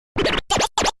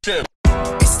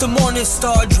It's the morning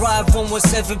star drive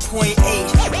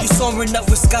 117.8. You soaring up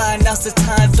with sky, now's the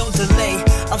time, don't delay.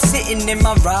 I'm sitting in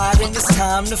my ride and it's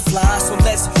time to fly. So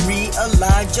let's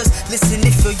realign, just listen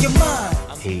and fill your mind.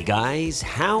 Hey guys,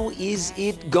 how is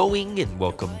it going? And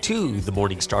welcome to the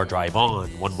Morning Star Drive on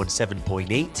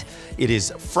 117.8. It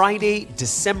is Friday,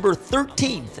 December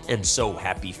 13th, and so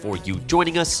happy for you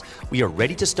joining us. We are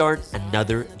ready to start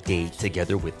another day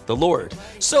together with the Lord.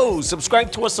 So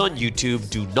subscribe to us on YouTube,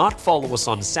 do not follow us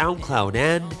on SoundCloud,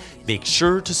 and make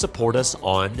sure to support us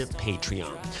on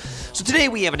Patreon. So today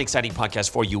we have an exciting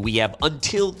podcast for you. We have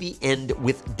Until the End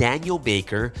with Daniel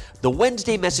Baker, the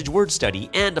Wednesday Message Word Study,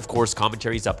 and of course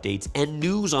commentaries, updates, and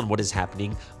news on what is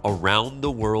happening around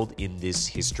the world in this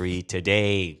history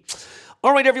today.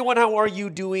 All right, everyone, how are you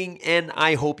doing? And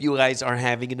I hope you guys are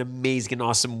having an amazing and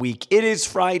awesome week. It is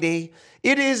Friday.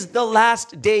 It is the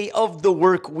last day of the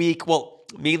work week. Well,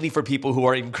 mainly for people who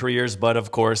are in careers, but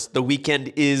of course, the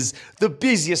weekend is the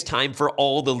busiest time for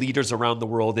all the leaders around the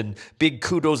world. And big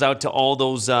kudos out to all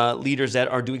those leaders that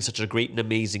are doing such a great and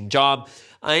amazing job.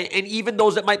 And even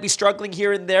those that might be struggling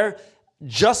here and there,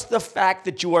 just the fact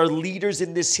that you are leaders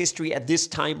in this history at this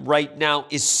time right now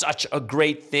is such a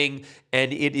great thing.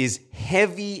 And it is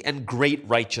heavy and great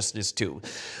righteousness too.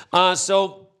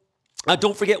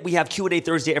 Don't forget, we have Q&A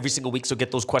Thursday every single week, so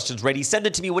get those questions ready. Send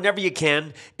it to me whenever you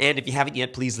can. And if you haven't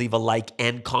yet, please leave a like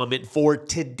and comment for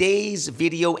today's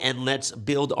video. And let's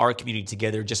build our community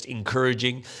together, just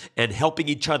encouraging and helping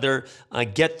each other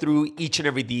get through each and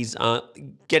every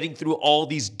getting through all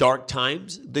these dark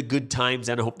times, the good times.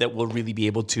 And I hope that we'll really be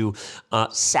able to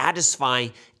satisfy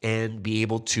and be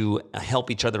able to help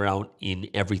each other out in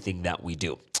everything that we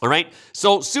do. All right?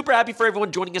 So super happy for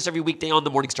everyone joining us every weekday on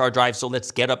the Morning Star Drive. So let's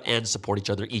get up and support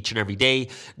each other each and every day.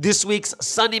 This week's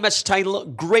Sunday message title,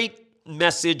 great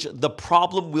message, the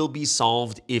problem will be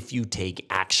solved if you take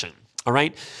action. All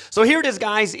right? So here it is,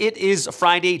 guys. It is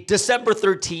Friday, December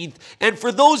 13th. And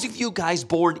for those of you guys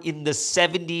born in the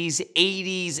 70s,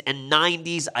 80s, and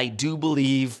 90s, I do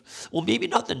believe, well, maybe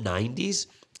not the 90s,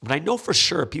 but I know for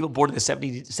sure people born in the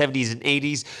 70s and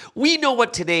 80s, we know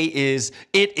what today is.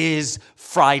 It is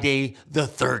Friday the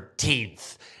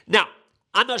 13th. Now,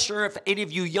 I'm not sure if any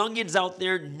of you youngins out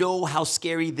there know how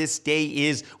scary this day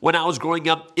is. When I was growing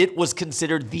up, it was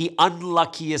considered the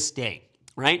unluckiest day,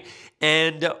 right?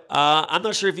 And I'm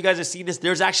not sure if you guys have seen this.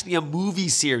 There's actually a movie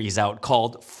series out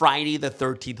called Friday the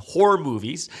 13th, horror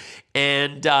movies.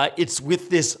 And it's with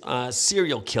this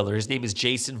serial killer. His name is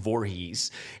Jason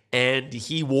Voorhees. And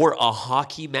he wore a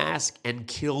hockey mask and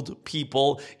killed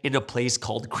people in a place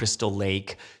called Crystal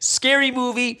Lake. Scary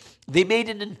movie. They made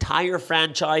an entire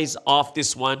franchise off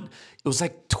this one. It was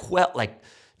like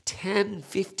 10,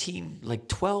 15, like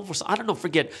 12 or so. I don't know,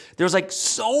 forget. There's like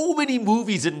so many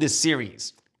movies in this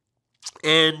series.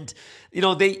 And, you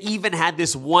know, they even had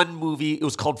this one movie. It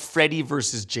was called Freddy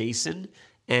versus Jason.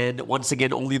 And once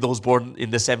again, only those born in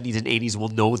the 70s and 80s will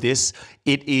know this.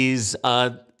 It is,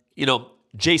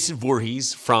 Jason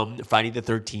Voorhees from Friday the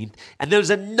 13th. And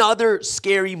there's another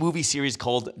scary movie series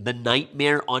called The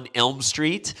Nightmare on Elm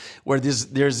Street, where there's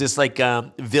this like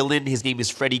villain. His name is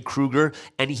Freddy Krueger,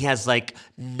 and he has like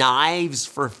knives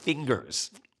for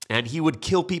fingers. And he would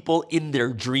kill people in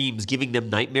their dreams, giving them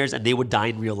nightmares, and they would die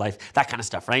in real life. That kind of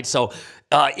stuff, right? So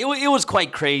it was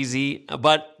quite crazy.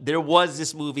 But there was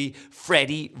this movie,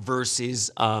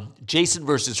 Jason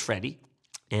versus Freddy.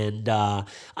 And I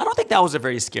don't think that was a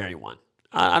very scary one.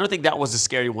 I don't think that was a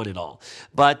scary one at all.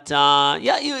 But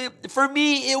for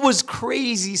me, it was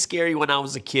crazy scary when I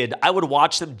was a kid. I would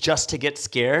watch them just to get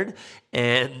scared.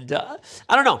 And I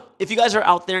don't know. If you guys are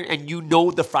out there and you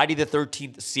know the Friday the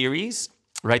 13th series,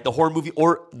 right, the horror movie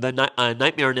or the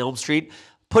Nightmare on Elm Street,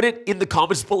 put it in the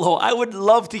comments below. I would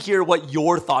love to hear what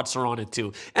your thoughts are on it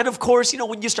too. And of course,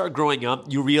 when you start growing up,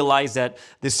 you realize that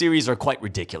the series are quite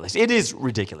ridiculous. It is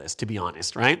ridiculous, to be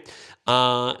honest, right?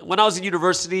 When I was in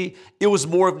university, it was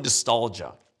more of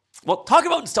nostalgia. Well, talk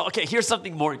about nostalgia. Okay, here's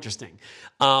something more interesting.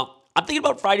 I'm thinking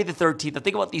about Friday the 13th. I'm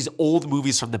thinking about these old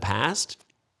movies from the past.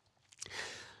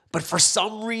 But for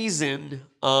some reason,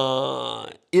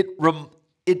 it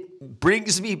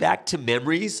brings me back to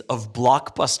memories of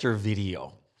Blockbuster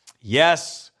Video.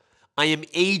 Yes, I am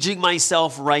aging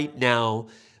myself right now,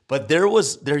 but there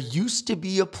used to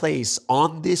be a place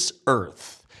on this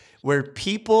earth where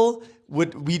people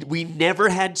we never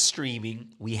had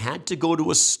streaming. We had to go to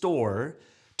a store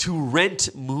to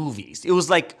rent movies. It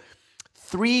was like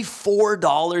 $3,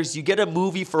 $4. You get a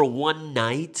movie for one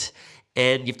night,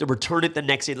 and you have to return it the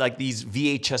next day, like these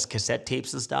VHS cassette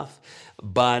tapes and stuff.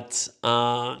 But,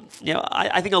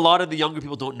 I think a lot of the younger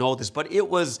people don't know this, but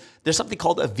there's something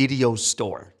called a video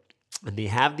store. And they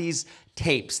have these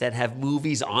tapes that have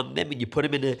movies on them, and you put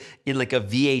them in like a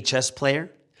VHS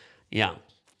player. Yeah.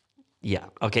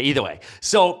 Okay, either way.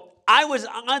 So I'm going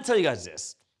to tell you guys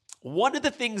this. One of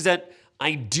the things that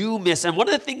I do miss, and one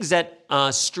of the things that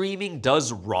streaming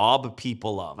does rob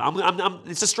people of,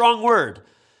 it's a strong word,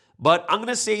 but I'm going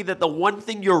to say that the one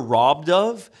thing you're robbed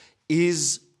of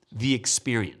is the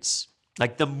experience,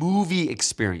 like the movie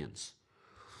experience.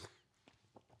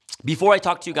 Before I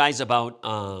talk to you guys about,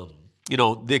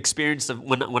 the experience of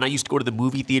when I used to go to the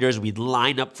movie theaters, we'd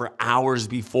line up for hours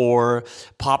before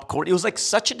popcorn. It was like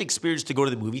such an experience to go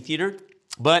to the movie theater.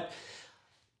 But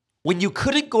when you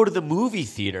couldn't go to the movie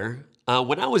theater,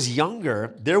 when I was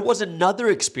younger, there was another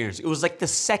experience. It was like the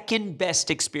second best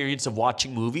experience of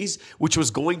watching movies, which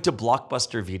was going to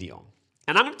Blockbuster Video.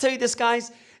 And I'm going to tell you this,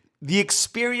 guys, the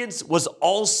experience was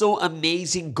also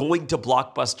amazing going to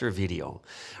Blockbuster Video,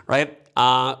 right?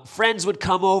 Friends would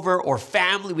come over, or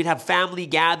family, we'd have family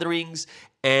gatherings,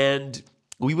 and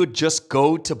we would just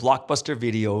go to Blockbuster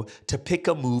Video to pick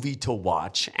a movie to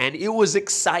watch. And it was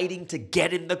exciting to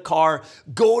get in the car,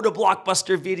 go to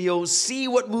Blockbuster Video, see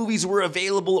what movies were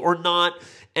available or not.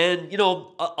 And,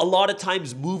 a lot of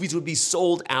times movies would be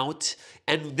sold out,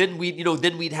 and then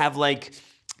we'd have like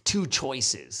two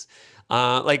choices.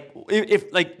 If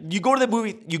you go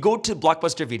to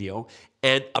Blockbuster Video,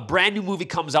 and a brand new movie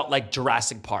comes out like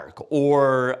Jurassic Park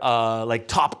or like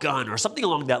Top Gun or something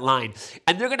along that line,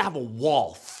 and they're gonna have a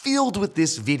wall filled with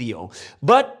this video.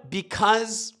 But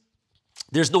because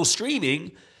there's no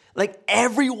streaming, like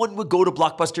everyone would go to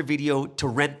Blockbuster Video to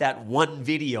rent that one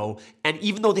video, and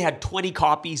even though they had 20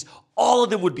 copies, all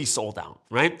of them would be sold out,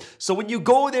 right? So when you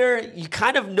go there, you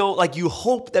kind of know, like you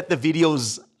hope that the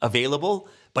video's available,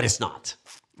 but it's not,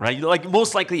 right? Like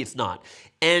most likely it's not.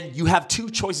 And you have two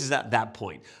choices at that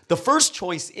point. The first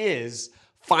choice is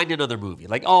find another movie.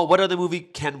 Like, oh, what other movie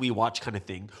can we watch kind of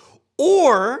thing.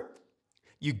 Or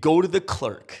you go to the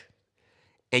clerk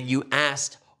and you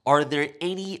ask, are there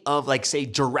any of, like, say,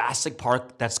 Jurassic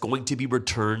Park that's going to be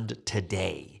returned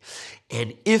today?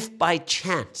 And if by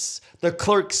chance the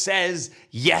clerk says,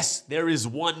 yes, there is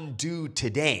one due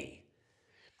today,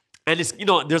 and it's,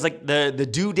 there's like the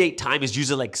due date time is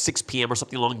usually like 6 p.m. or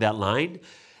something along that line,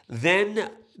 then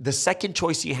the second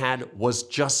choice you had was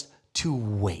just to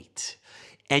wait.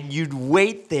 And you'd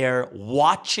wait there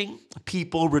watching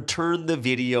people return the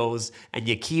videos, and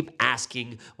you keep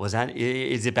asking,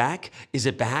 is it back? Is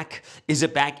it back? Is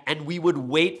it back? And we would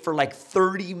wait for like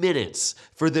 30 minutes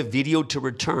for the video to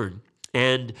return.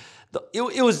 And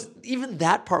it was, even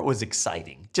that part was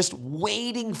exciting. Just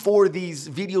waiting for these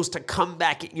videos to come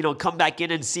back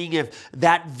in and seeing if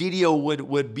that video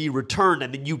would be returned,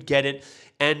 and then you'd get it.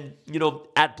 And,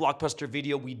 at Blockbuster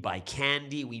Video, we'd buy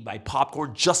candy, we'd buy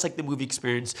popcorn, just like the movie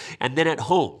experience. And then at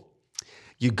home,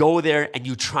 you go there and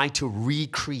you try to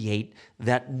recreate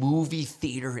that movie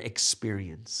theater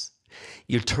experience.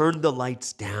 You turn the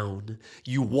lights down.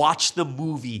 You watch the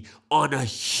movie on a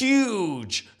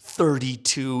huge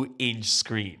 32-inch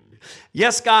screen.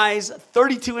 Yes, guys,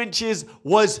 32 inches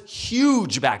was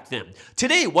huge back then.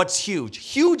 Today, what's huge?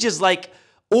 Huge is like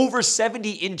over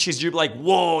 70 inches. You're like,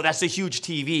 whoa, that's a huge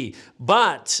TV.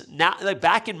 But now, like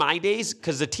back in my days,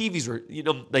 because the TVs were,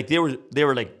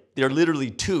 they're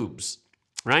literally tubes,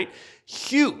 right?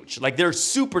 Huge, like they're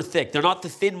super thick. They're not the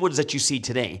thin ones that you see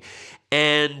today.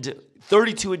 And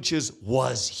 32 inches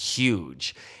was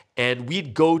huge. And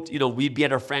we'd go, we'd be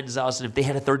at our friend's house, and if they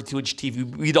had a 32-inch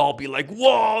TV, we'd all be like,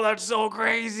 whoa, that's so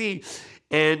crazy.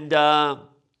 And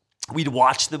we'd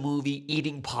watch the movie,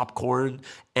 eating popcorn,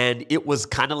 and it was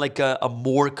kind of like a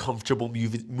more comfortable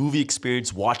movie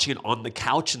experience, watching it on the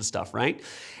couch and stuff, right?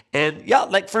 And yeah,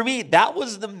 like for me, that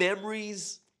was the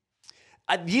memories.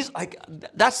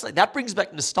 That brings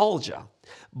back nostalgia.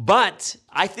 But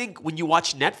I think when you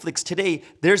watch Netflix today,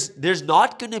 there's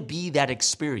not going to be that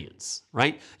experience,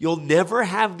 right? You'll never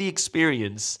have the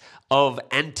experience of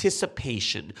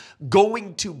anticipation,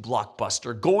 going to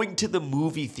Blockbuster, going to the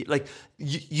movie theater. Like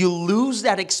you lose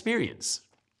that experience.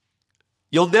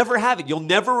 You'll never have it. You'll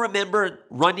never remember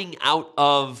running out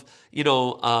of,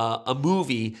 a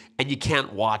movie and you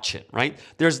can't watch it, right?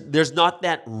 There's not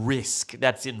that risk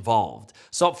that's involved.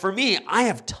 So for me, I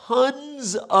have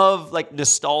tons of like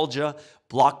nostalgia,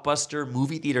 Blockbuster,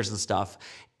 movie theaters and stuff.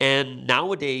 And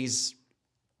nowadays,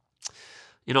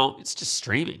 it's just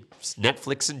streaming. It's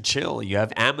Netflix and chill. You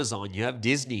have Amazon, you have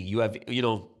Disney, you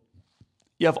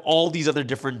have all these other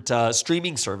different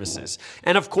streaming services.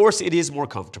 And of course, it is more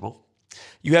comfortable.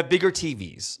 You have bigger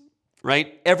TVs,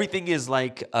 right? Everything is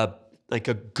like a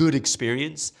good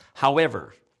experience.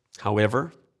 However,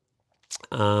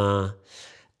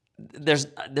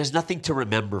 there's nothing to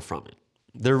remember from it.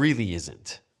 There really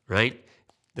isn't, right?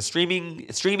 The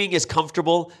streaming is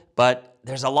comfortable, but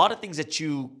there's a lot of things that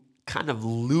you kind of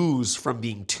lose from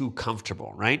being too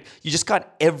comfortable, right? You just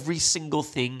got every single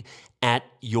thing at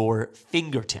your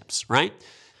fingertips, right?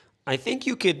 I think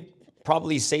you could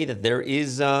probably say that there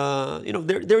is,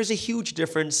 there is a huge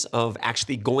difference of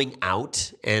actually going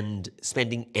out and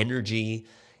spending energy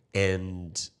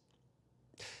and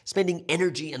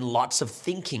lots of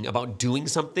thinking about doing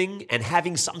something and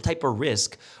having some type of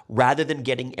risk rather than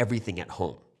getting everything at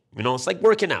home. It's like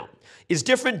working out. It's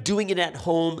different doing it at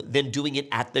home than doing it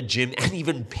at the gym and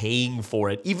even paying for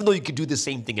it, even though you could do the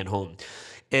same thing at home.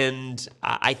 And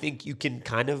I think you can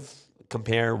kind of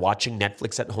compare watching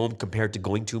Netflix at home compared to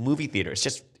going to a movie theater. It's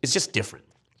just different.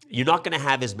 You're not going to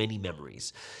have as many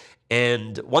memories.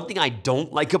 And one thing I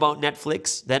don't like about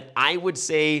Netflix that I would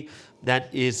say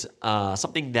that is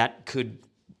something that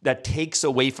takes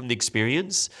away from the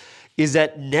experience is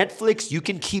that Netflix, you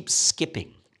can keep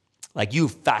skipping. Like you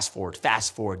fast forward,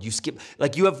 you skip.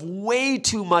 Like you have way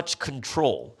too much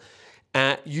control.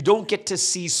 You don't get to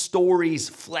see stories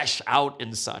flesh out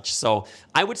and such. So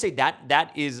I would say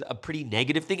that is a pretty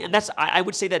negative thing. And I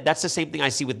would say that's the same thing I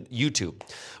see with YouTube.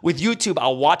 With YouTube,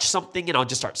 I'll watch something and I'll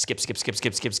just start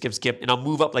skip. And I'll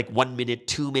move up like 1 minute,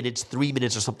 2 minutes, 3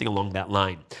 minutes or something along that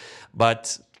line.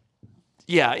 But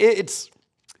yeah,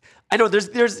 I know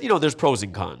there's pros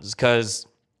and cons because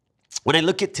when I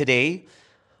look at today,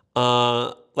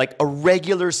 like a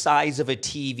regular size of a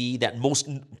TV that most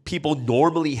people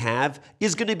normally have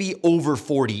is going to be over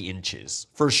 40 inches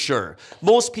for sure.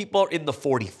 Most people are in the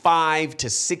 45 to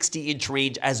 60 inch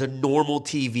range as a normal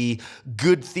TV,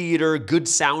 good theater, good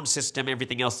sound system,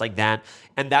 everything else like that.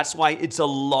 And that's why it's a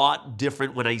lot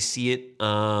different when I see it,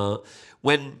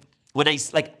 when I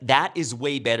like that is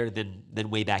way better than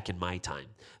way back in my time.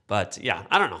 But yeah,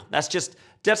 I don't know. That's just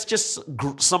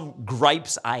some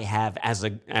gripes I have as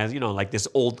like this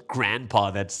old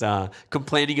grandpa that's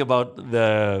complaining about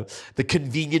the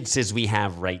conveniences we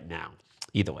have right now.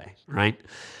 Either way, right?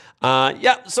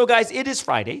 Yeah, so guys, it is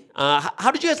Friday.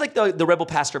 How did you guys like the Rebel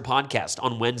Pastor podcast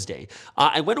on Wednesday?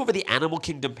 I went over the Animal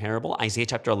Kingdom parable, Isaiah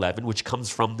chapter 11, which comes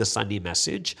from the Sunday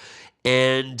message.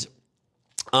 And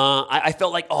I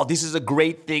felt like, this is a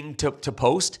great thing to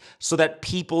post so that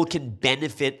people can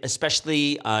benefit,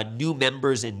 especially new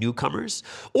members and newcomers,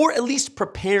 or at least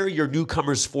prepare your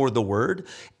newcomers for the word.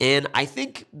 And I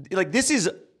think like this is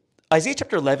Isaiah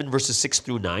chapter 11, verses 6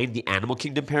 through 9, the Animal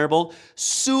Kingdom parable,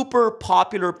 super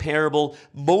popular parable.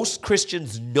 Most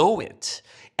Christians know it,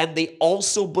 and they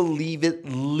also believe it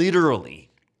literally,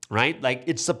 right? Like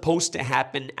it's supposed to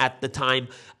happen at the time.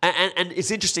 And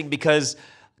it's interesting because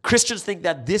Christians think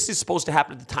that this is supposed to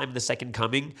happen at the time of the second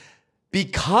coming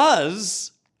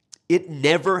because it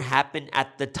never happened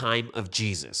at the time of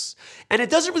Jesus. And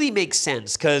it doesn't really make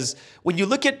sense because when you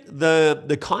look at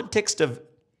the context of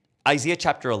Isaiah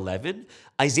chapter 11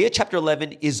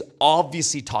 is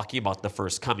obviously talking about the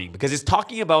first coming because it's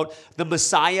talking about the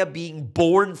Messiah being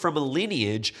born from a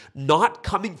lineage, not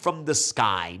coming from the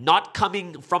sky, not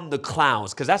coming from the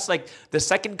clouds, because that's like the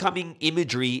second coming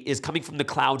imagery is coming from the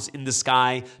clouds in the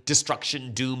sky,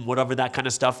 destruction, doom, whatever that kind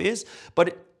of stuff is.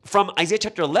 But from Isaiah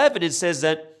chapter 11, it says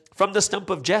that from the stump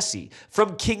of Jesse,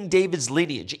 from King David's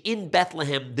lineage, in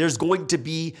Bethlehem, there's going to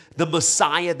be the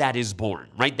Messiah that is born,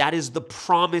 right? That is the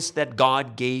promise that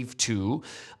God gave to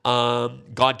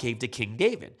King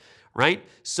David, right?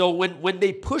 So when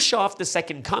they push off the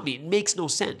second coming, it makes no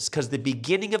sense because the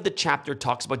beginning of the chapter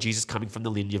talks about Jesus coming from the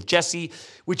lineage of Jesse,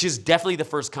 which is definitely the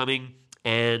first coming.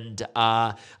 And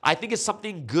I think it's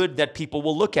something good that people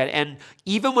will look at. And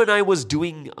even when I was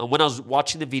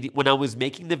watching the video, when I was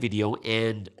making the video,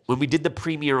 and when we did the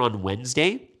premiere on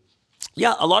Wednesday,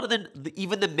 yeah, a lot of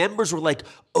even the members were like,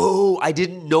 "Oh, I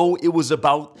didn't know it was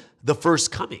about the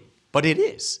first coming," but it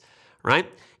is,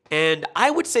 right? And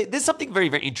I would say this is something very,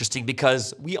 very interesting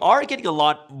because we are getting a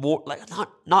lot more, like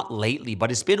not lately, but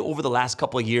it's been over the last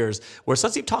couple of years where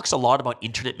Sunstream talks a lot about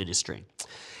internet ministry.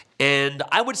 And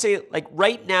I would say, like,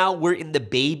 right now, we're in the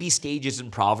baby stages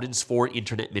in Providence for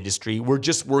internet ministry. We're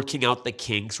just working out the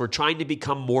kinks. We're trying to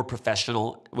become more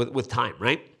professional with time,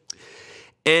 right?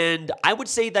 And I would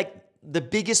say, like, the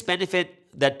biggest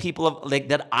benefit that people have, like,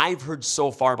 that I've heard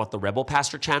so far about the Rebel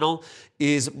Pastor channel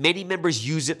is many members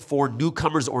use it for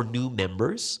newcomers or new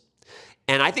members.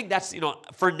 And I think that's,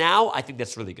 for now, I think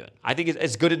that's really good. I think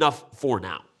it's good enough for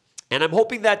now. And I'm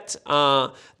hoping that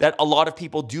that a lot of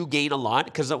people do gain a lot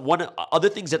because one other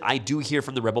things that I do hear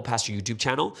from the Rebel Pastor YouTube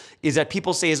channel is that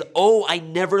people say I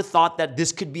never thought that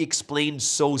this could be explained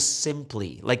so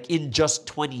simply, like in just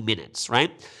 20 minutes,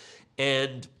 right?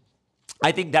 And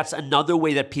I think that's another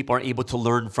way that people are able to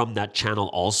learn from that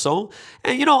channel also.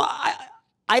 And,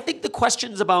 I think the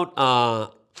questions about,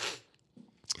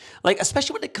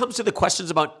 especially when it comes to the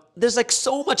questions about, there's like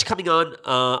so much coming on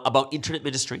about internet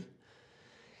ministry.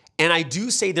 And I do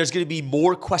say there's going to be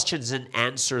more questions and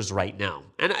answers right now.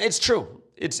 And it's true.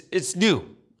 It's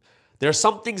new. There are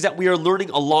some things that we are learning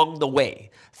along the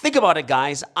way. Think about it,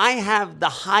 guys. I have the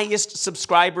highest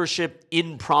subscribership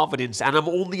in Providence, and I'm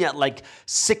only at like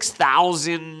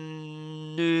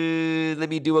 6,000. Let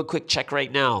me do a quick check right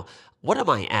now. What am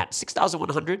I at?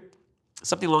 6,100?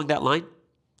 Something along that line?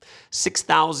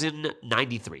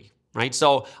 6,093, right?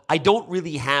 So I don't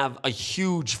really have a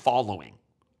huge following,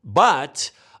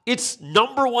 but it's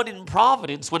 #1 in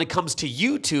Providence when it comes to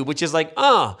YouTube, which is like,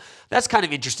 that's kind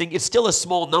of interesting. It's still a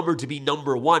small number to be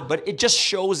 #1, but it just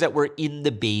shows that we're in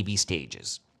the baby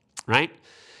stages, right?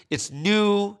 It's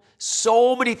new,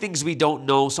 so many things we don't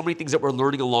know, so many things that we're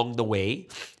learning along the way.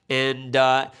 And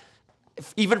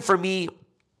even for me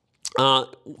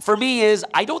is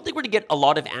I don't think we're going to get a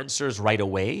lot of answers right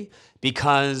away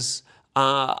because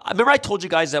I remember I told you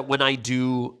guys that when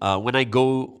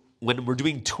we're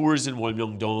doing tours in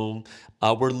Wolmyongdong,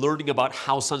 we're learning about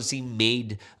how Sunsi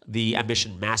made the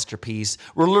ambition masterpiece.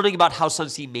 We're learning about how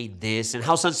Sunsi made this and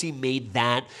how Sunsi made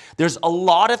that. There's a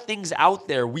lot of things out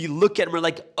there. We look at and we're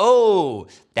like, oh,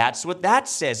 that's what that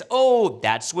says. Oh,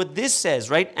 that's what this says,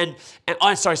 right? And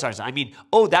sorry. I mean,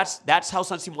 oh, that's how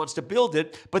Sunsi wants to build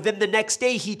it. But then the next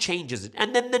day he changes it.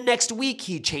 And then the next week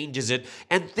he changes it.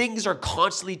 And things are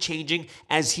constantly changing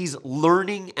as he's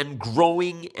learning and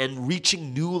growing and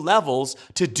reaching new levels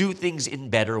to do things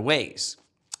in better ways.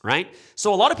 Right?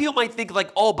 So a lot of people might think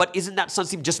like, oh, but isn't that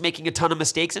Sunsim just making a ton of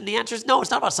mistakes? And the answer is no,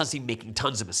 it's not about Sunsim making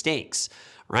tons of mistakes,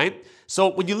 right? So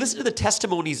when you listen to the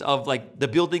testimonies of like the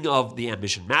building of the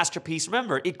ambition masterpiece,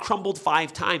 remember, it crumbled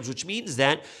 5 times, which means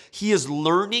that he is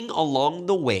learning along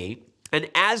the way. And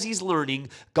as he's learning,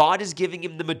 God is giving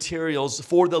him the materials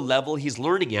for the level he's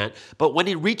learning at. But when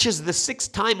he reaches the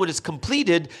 6th time, when it's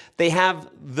completed, they have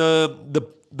the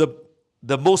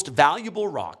most valuable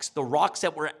rocks, the rocks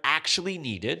that were actually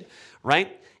needed,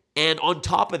 right? And on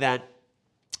top of that,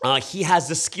 he has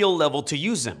the skill level to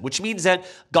use them, which means that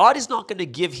God is not going to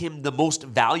give him the most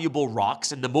valuable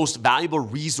rocks and the most valuable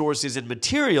resources and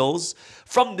materials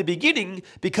from the beginning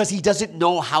because he doesn't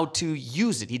know how to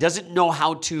use it. He doesn't know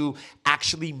how to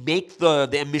actually make the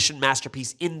ambition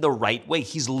masterpiece in the right way.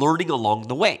 He's learning along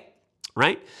the way,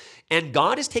 right? And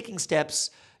God is taking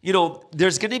steps.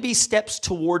 There's going to be steps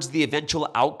towards the eventual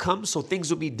outcome, so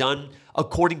things will be done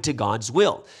according to God's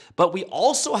will. But we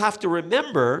also have to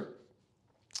remember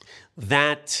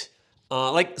that,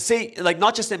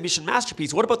 not just the ambition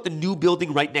masterpiece, what about the new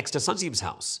building right next to Sunsim's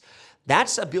house?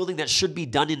 That's a building that should be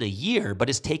done in a year, but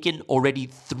it's taken already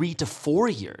 3 to 4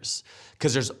 years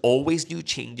because there's always new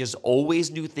changes, always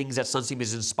new things that Sunsim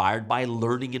is inspired by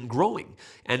learning and growing.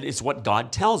 And it's what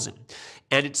God tells him.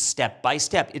 And it's step by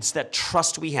step. It's that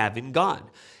trust we have in God.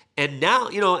 And now,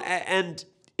 and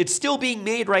it's still being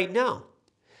made right now.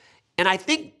 And I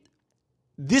think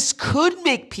this could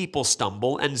make people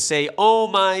stumble and say, oh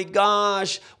my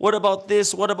gosh, what about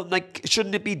this? What about,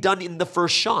 shouldn't it be done in the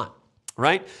first shot?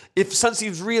 Right? If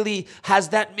Sunsim really has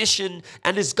that mission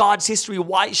and is God's history,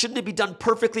 why shouldn't it be done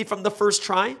perfectly from the first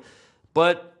try?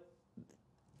 But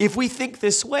if we think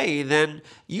this way, then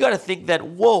you got to think that,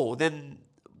 whoa, then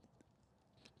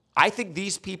I think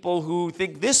these people who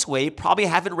think this way probably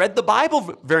haven't read the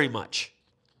Bible very much,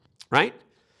 right?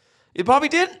 It probably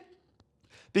didn't.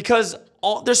 Because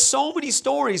there's so many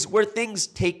stories where things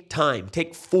take time,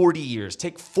 take 40 years,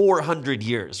 take 400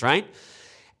 years, right?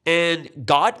 And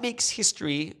God makes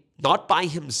history not by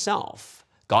himself.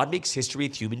 God makes history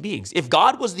with human beings. If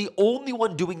God was the only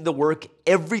one doing the work,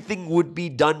 everything would be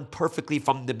done perfectly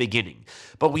from the beginning.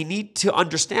 But we need to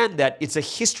understand that it's a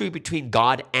history between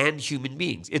God and human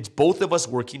beings. It's both of us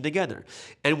working together.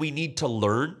 And we need to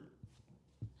learn,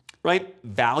 right?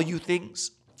 Value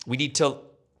things. We need to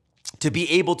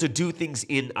be able to do things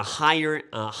in a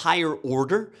higher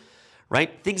order,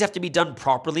 right? Things have to be done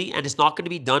properly, and it's not going to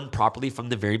be done properly from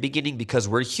the very beginning because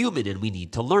we're human and we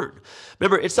need to learn.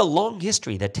 Remember, it's a long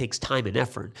history that takes time and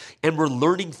effort, and we're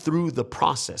learning through the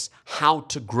process how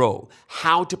to grow,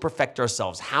 how to perfect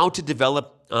ourselves, how to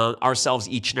develop ourselves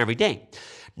each and every day.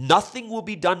 Nothing will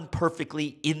be done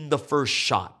perfectly in the first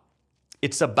shot.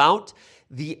 It's about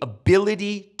the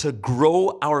ability to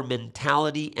grow our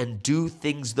mentality and do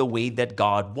things the way that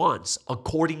God wants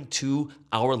according to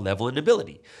our level and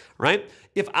ability, right?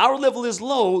 If our level is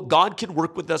low, God can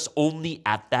work with us only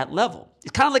at that level.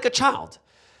 It's kind of like a child.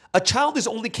 A child is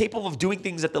only capable of doing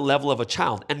things at the level of a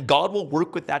child, and God will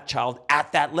work with that child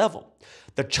at that level.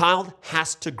 The child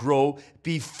has to grow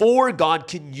before God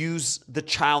can use the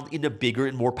child in a bigger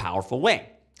and more powerful way.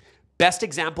 Best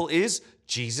example is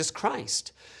Jesus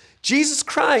Christ. Jesus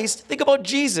Christ, think about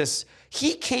Jesus.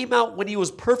 He came out when he was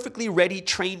perfectly ready,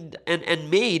 trained, and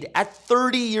made at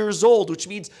 30 years old, which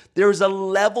means there's a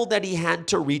level that he had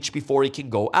to reach before he can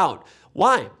go out.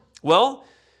 Why? Well,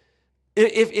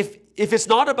 if it's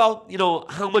not about,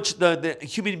 how much the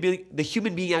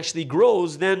human being actually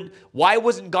grows, then why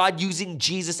wasn't God using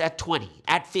Jesus at 20,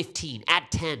 at 15, at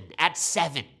 10, at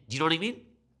 7? Do you know what I mean?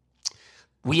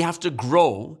 We have to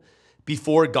grow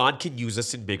before God can use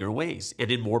us in bigger ways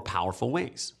and in more powerful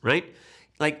ways, right?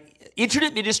 Like,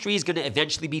 internet ministry is going to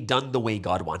eventually be done the way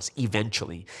God wants,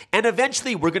 eventually. And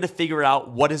eventually, we're going to figure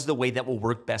out what is the way that will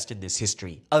work best in this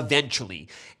history, eventually.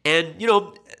 And,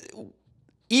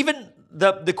 even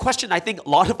the question I think a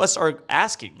lot of us are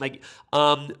asking, like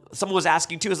someone was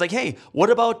asking too, is like, hey, what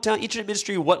about internet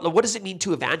ministry? What does it mean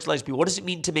to evangelize people? What does it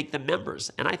mean to make them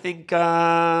members? And I think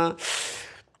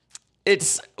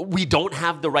we don't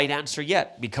have the right answer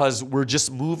yet, because we're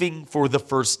just moving for the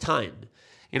first time.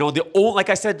 Like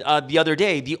I said the other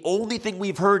day, the only thing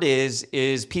we've heard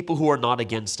is people who are not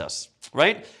against us,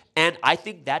 right? And I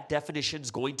think that definition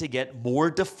is going to get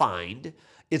more defined.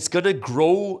 It's going to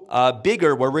grow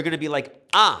bigger, where we're going to be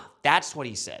like, that's what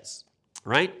he says,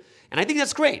 right? And I think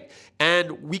that's great.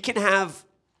 And we can have,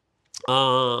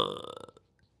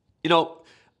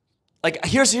 like,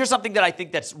 here's something that I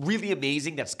think that's really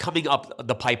amazing that's coming up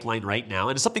the pipeline right now.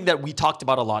 And it's something that we talked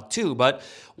about a lot too. But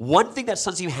one thing that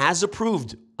Sunsteam has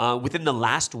approved within the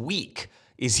last week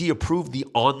is he approved the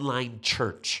online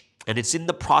church. And it's in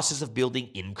the process of building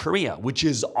in Korea, which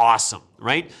is awesome,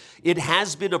 right? It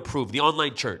has been approved, the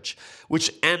online church,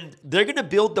 and they're going to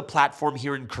build the platform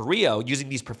here in Korea using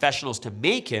these professionals to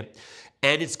make it.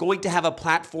 And it's going to have a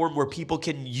platform where people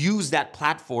can use that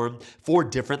platform for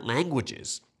different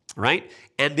languages, right?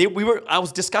 And I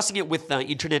was discussing it with the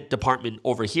internet department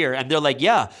over here, and they're like,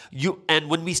 and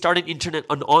when we start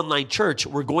an online church,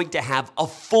 we're going to have a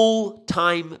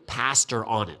full-time pastor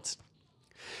on it.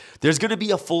 There's going to be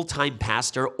a full-time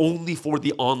pastor only for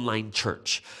the online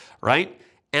church, right?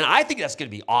 And I think that's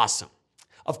going to be awesome.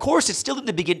 Of course, it's still in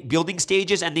the building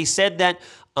stages, and they said that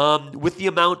with the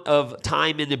amount of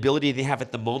time and ability they have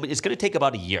at the moment, it's going to take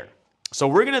about a year. So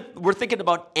we're thinking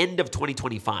about end of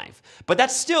 2025. But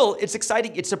it's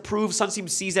exciting. It's approved. Sunsteam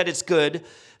sees that it's good.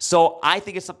 So I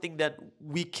think it's something that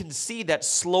we can see that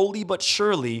slowly but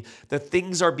surely the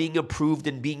things are being approved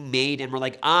and being made, and we're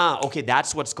like, okay,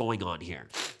 that's what's going on here,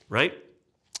 right?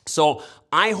 So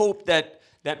I hope that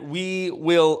we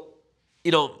will,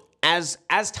 as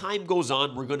time goes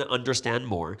on, we're going to understand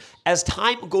more. As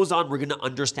time goes on, we're going to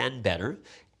understand better.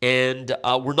 And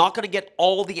we're not going to get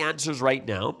all the answers right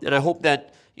now. And I hope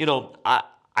that,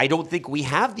 I don't think we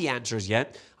have the answers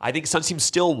yet. I think Sunsteam's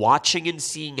still watching and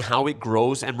seeing how it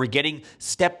grows. And we're getting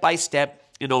step by step,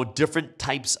 different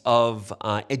types of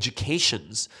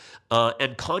educations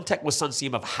and contact with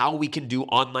Sunsteam of how we can do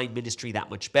online ministry that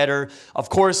much better. Of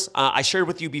course, I shared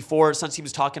with you before, Sunsteam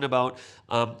was talking about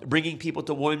bringing people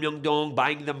to Wonmyeongdong,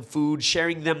 buying them food,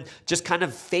 sharing them just kind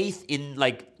of faith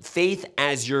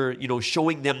as you're,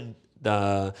 showing them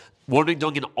the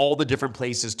Wonmyeongdong in all the different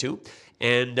places too.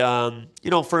 And,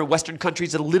 for Western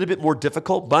countries, it's a little bit more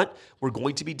difficult, but we're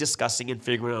going to be discussing and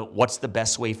figuring out what's the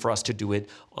best way for us to do it,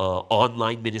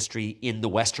 online ministry in the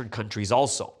Western countries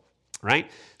also, right?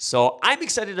 So I'm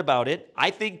excited about it.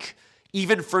 I think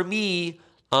even for me,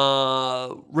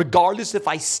 regardless if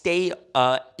I stay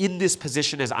in this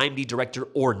position as IMD director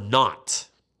or not,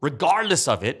 regardless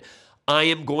of it, I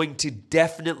am going to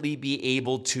definitely be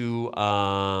able to,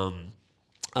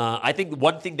 I think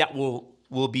one thing that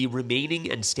will be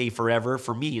remaining and stay forever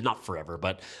for me, not forever,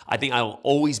 but I think I'll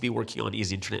always be working on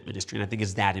is internet ministry, and I think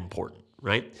it's that important,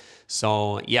 right?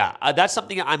 So yeah, that's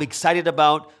something I'm excited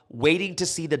about, waiting to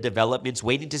see the developments,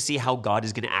 waiting to see how God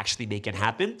is going to actually make it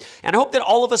happen. And I hope that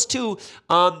all of us too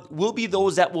will be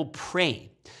those that will pray.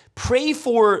 Pray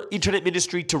for internet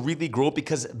ministry to really grow,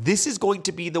 because this is going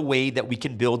to be the way that we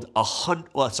can build a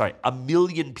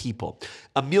million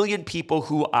people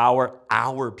who are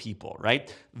our people,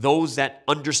 right? Those that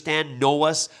understand, know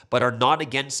us, but are not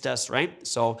against us, right?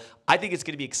 So I think it's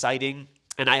going to be exciting,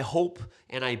 and I hope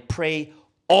and I pray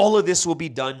all of this will be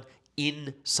done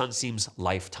in Sunsteam's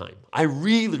lifetime. I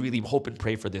really, really hope and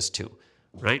pray for this too,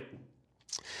 right?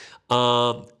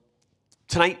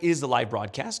 Tonight is the live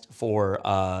broadcast for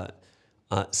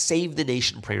Save the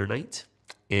Nation Prayer Night.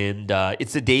 And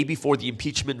it's the day before the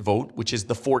impeachment vote, which is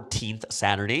the 14th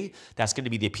Saturday. That's going to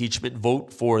be the impeachment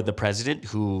vote for the president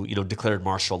who, declared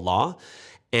martial law.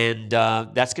 And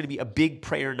that's going to be a big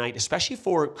prayer night, especially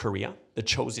for Korea, the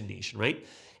chosen nation, right?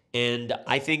 And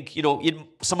I think,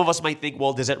 some of us might think,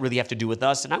 well, does that really have to do with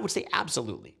us? And I would say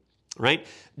absolutely, right?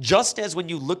 Just as when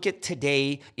you look at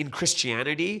today in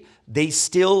Christianity, they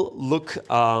still look,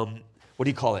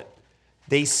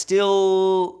 They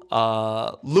still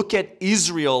look at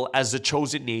Israel as a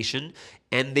chosen nation,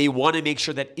 and they want to make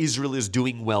sure that Israel is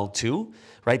doing well too,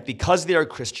 right? Because they are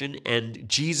Christian and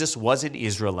Jesus was an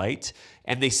Israelite,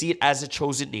 and they see it as a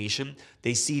chosen nation,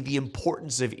 they see the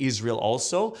importance of Israel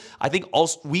also. I think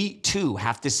also we too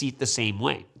have to see it the same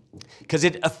way, because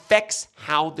it affects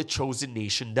how the chosen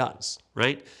nation does,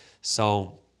 right?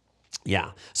 So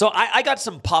yeah. So I got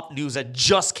some pop news that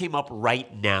just came up right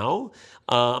now.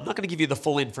 I'm not going to give you the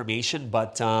full information,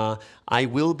 but I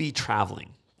will be traveling.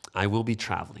 I will be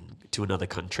traveling to another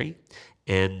country.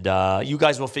 And you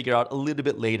guys will figure out a little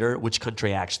bit later which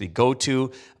country I actually go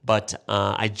to. But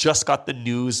I just got the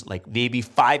news like maybe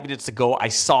 5 minutes ago. I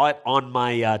saw it on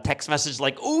my text message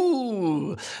like,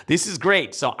 ooh, this is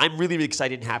great. So I'm really, really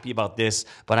excited and happy about this.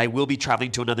 But I will be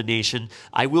traveling to another nation.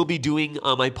 I will be doing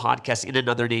my podcast in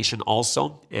another nation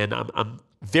also. And I'm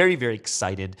very, very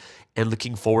excited and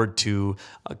looking forward to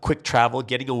a quick travel,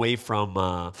 getting away from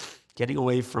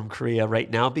Korea right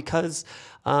now, because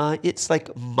it's like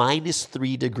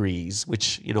 -3 degrees,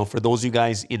 which, for those of you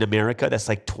guys in America, that's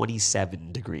like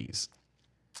 27 degrees,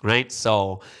 right?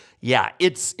 So yeah,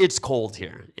 it's cold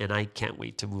here, and I can't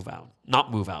wait to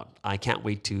not move out. I can't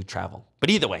wait to travel. But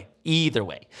either way.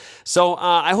 So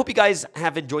I hope you guys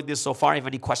have enjoyed this so far. If you have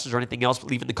any questions or anything else,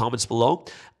 leave in the comments below.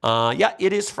 Yeah,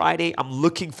 it is Friday. I'm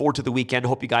looking forward to the weekend.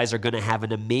 Hope you guys are going to have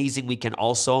an amazing weekend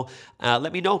also.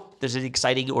 Let me know if there's anything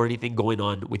exciting or anything going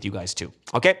on with you guys too.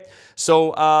 Okay?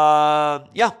 So,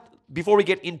 yeah, before we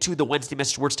get into the Wednesday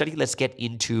Message Word Study, let's get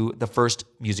into the first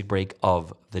music break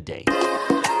of the day.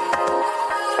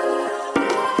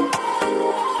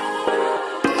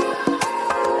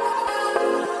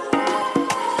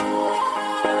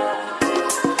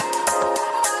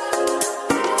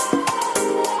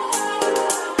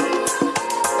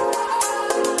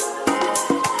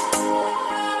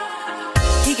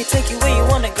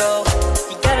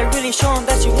 Show him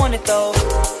that you want it though.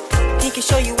 He can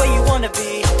show you where you wanna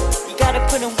be. You gotta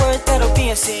put in words that'll be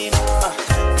unseen.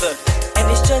 Look, and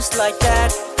it's just like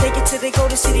that. Take it to the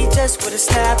golden city just with a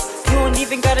snap. You don't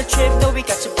even got a trip, no, we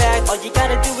got your back. All you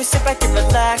gotta do is sit back and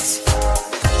relax.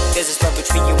 There's this love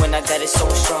between you and I that is so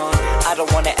strong. I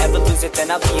don't wanna ever lose it, then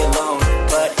I'll be alone.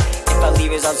 But if I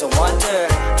leave his arms, I wonder,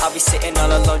 I'll be sitting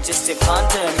all alone just to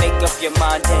ponder. Make up your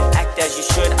mind and act as you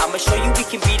should. I'ma show you we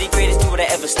can be the greatest duo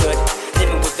that ever stood.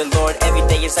 Living with the Lord every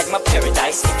day is like my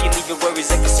paradise. If you leave your worries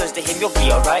and concerns to him, you'll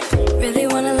be alright. Really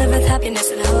wanna live with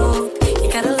happiness and hope. You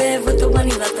gotta live with the one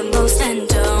you love the most. And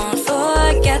don't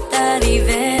forget that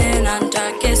even on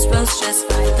darkest roads, just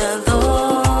find the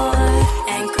Lord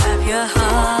and grab your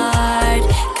heart.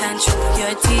 Control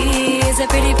your deeds. A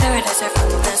pretty paradise right from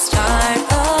the start.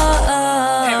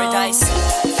 Paradise.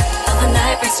 All the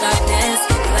night brings darkness.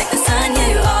 You're like the sun, yeah,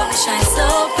 you always shine so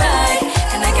bright.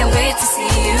 And I can't wait to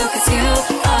see you, cause you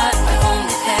are my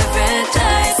only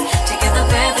paradise. Together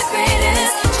we're the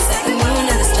greatest. Just like the moon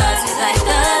and the stars, we light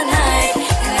the night.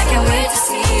 And I can't wait to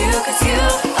see you, cause you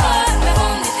are my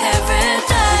only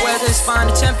paradise. The weather's fine,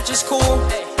 the temperature's cool.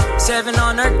 7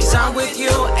 on earth, cause I'm with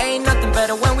you. Ain't nothing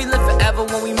better when we live forever.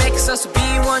 When we make us to be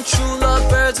one true love.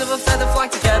 Birds of a feather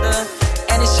flock together.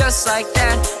 And it's just like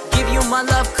that. Give you my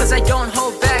love, cause I don't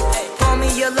hold back. Call me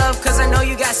your love, cause I know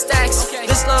you got stacks.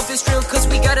 This love is real, cause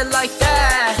we got it like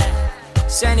that.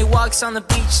 Sandy walks on the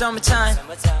beach, summertime.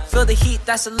 Feel the heat,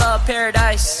 that's a love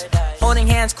paradise. Holding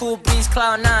hands, cool breeze,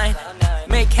 cloud 9.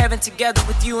 Make heaven together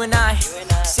with you and I.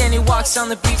 Sandy walks on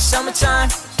the beach, summertime.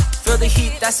 Feel the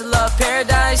heat, that's a love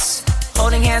paradise.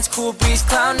 Holding hands, cool breeze,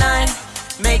 cloud 9.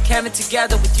 Make heaven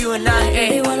together with you and I.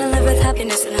 Hey. You wanna live with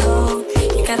happiness and hope.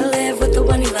 You gotta live with the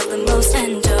one you love the most.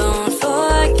 And don't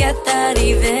forget that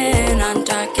even on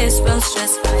darkest roads,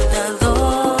 just find the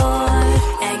Lord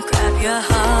and grab your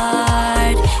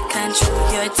heart. Control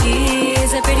your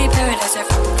deeds. A pretty paradise right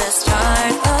from the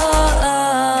start.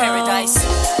 Paradise.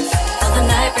 All the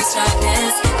night brings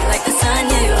darkness. You're like the sun,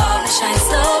 yeah, you always shine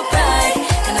so bright.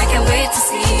 And I can't wait to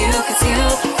see you, cause you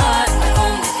are my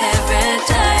only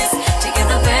paradise.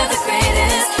 Together we're the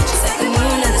greatest. Just like the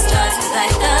moon and the stars, we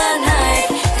light the night.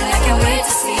 And I can't wait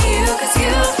to see you, cause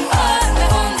you are my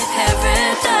only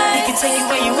paradise. He can take you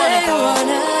where you wanna go.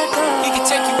 He can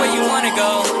take you where you wanna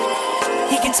go.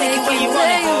 He can take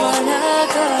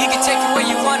He can take you where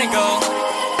you wanna go.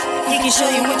 He can show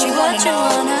you what you wanna know.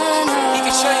 He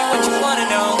can show you what you wanna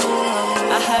know.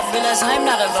 I have realized I'm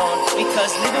not alone,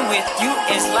 because living with you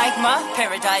is like my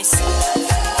paradise.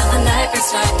 The night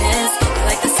brings darkness, you're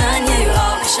like the sun, yeah, you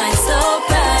always shine so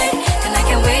bright. And I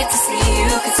can't wait to see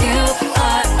you, cause you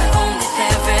are my only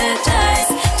paradise.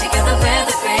 Together we're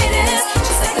the greatest,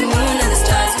 just like the moon and the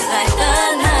stars, we light the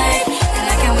night. And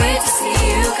I can't wait to see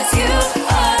you, cause you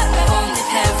are my only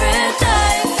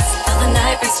paradise. The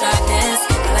night brings darkness,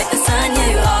 you're like the sun,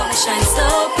 yeah, you always shine so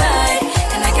bright.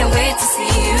 And I can't wait to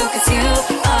see you, cause you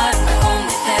are my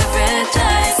only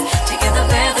paradise. Together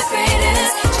we're the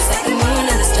greatest, just like the moon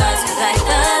and the stars, we light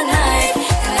the night.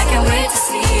 And I can't wait to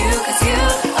see you, cause you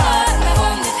are my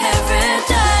only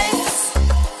paradise.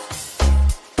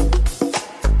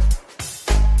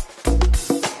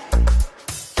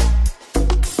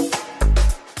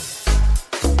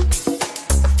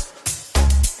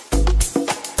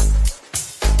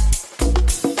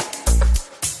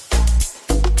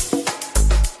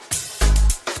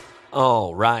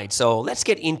 All right, so let's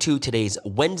get into today's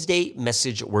Wednesday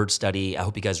message word study. I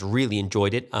hope you guys really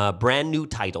enjoyed it. Brand new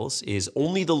titles is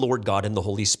Only the Lord God and the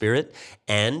Holy Spirit,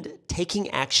 and Taking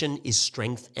Action is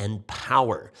Strength and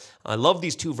Power. I love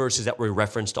these two verses that were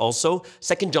referenced also.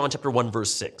 2 John chapter 1,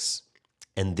 verse 6.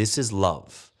 And this is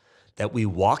love, that we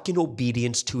walk in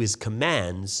obedience to his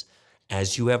commands.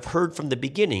 As you have heard from the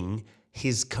beginning,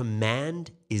 his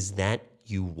command is that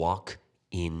you walk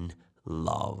in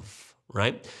love.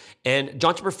 Right? And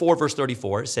John chapter 4, verse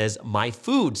 34 says, my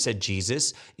food, said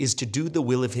Jesus, is to do the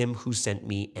will of him who sent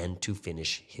me and to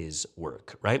finish his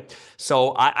work. Right?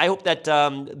 So I hope that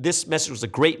this message was a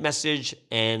great message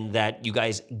and that you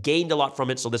guys gained a lot from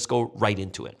it. So let's go right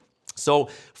into it. So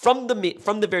from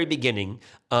the very beginning,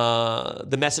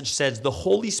 the message says the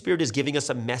Holy Spirit is giving us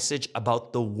a message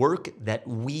about the work that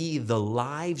we, the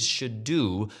lives, should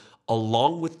do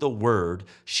along with the word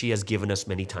she has given us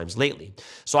many times lately.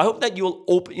 So I hope that you'll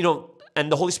open, and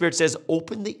the Holy Spirit says,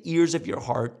 open the ears of your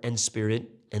heart and spirit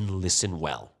and listen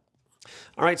well.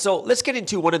 All right, so let's get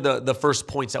into one of the first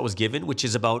points that was given, which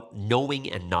is about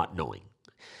knowing and not knowing.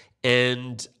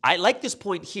 And I like this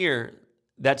point here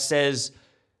that says,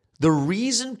 the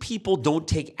reason people don't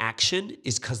take action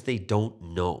is because they don't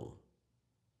know.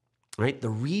 Right? The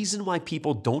reason why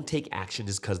people don't take action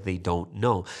is because they don't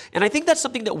know. And I think that's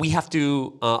something that we have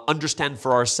to understand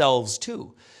for ourselves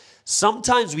too.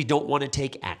 Sometimes we don't want to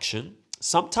take action.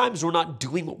 Sometimes we're not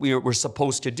doing what we're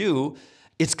supposed to do.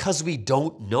 It's because we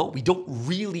don't know. We don't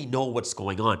really know what's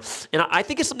going on. And I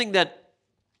think it's something that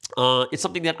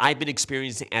I've been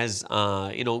experiencing as,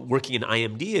 working in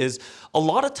IMD is a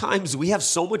lot of times we have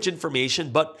so much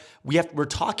information, but we're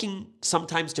talking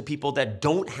sometimes to people that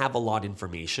don't have a lot of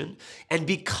information. And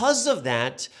because of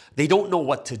that, they don't know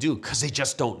what to do because they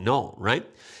just don't know, right?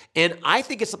 And I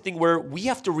think it's something where we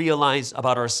have to realize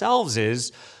about ourselves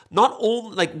is not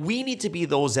only like we need to be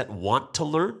those that want to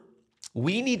learn.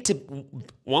 We need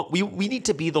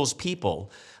to be those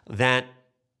people that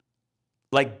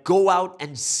like go out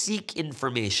and seek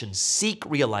information, seek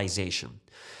realization.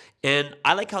 And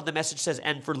I like how the message says,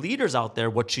 and for leaders out there,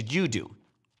 what should you do,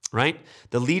 right?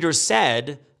 The leader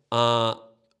said,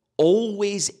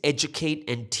 always educate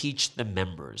and teach the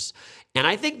members. And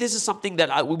I think this is something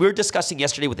that we were discussing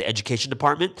yesterday with the education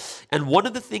department. And one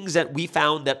of the things that we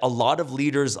found that a lot of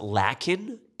leaders lack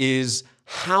in is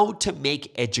how to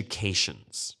make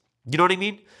educations. You know what I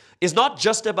mean? It's not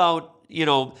just about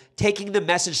taking the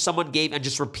message someone gave and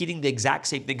just repeating the exact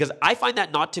same thing, because I find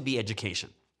that not to be education.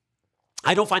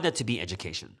 I don't find that to be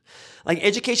education. Like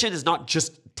education is not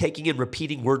just taking and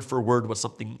repeating word for word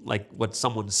what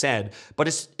someone said, but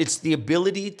it's the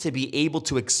ability to be able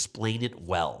to explain it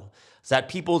well. So that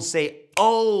people say,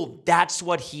 oh, that's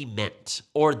what he meant,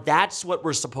 or that's what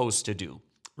we're supposed to do,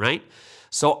 right?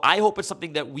 So I hope it's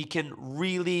something that we can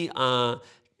really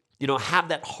have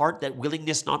that heart, that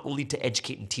willingness not only to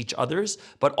educate and teach others,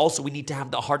 but also we need to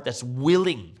have the heart that's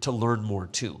willing to learn more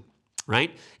too, right?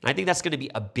 And I think that's going to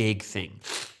be a big thing.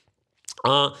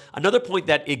 Another point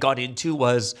that it got into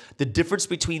was the difference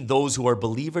between those who are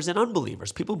believers and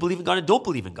unbelievers. People who believe in God and don't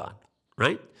believe in God,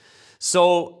 right?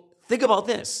 So think about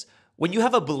this. When you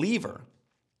have a believer,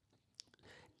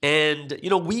 and,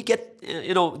 we get,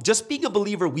 just being a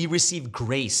believer, we receive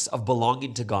grace of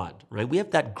belonging to God, right? We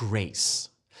have that grace.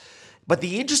 But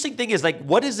the interesting thing is,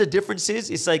 what is the difference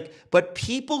is, it's but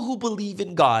people who believe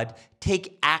in God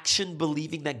take action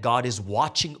believing that God is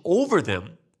watching over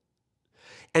them.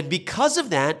 And because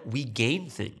of that, we gain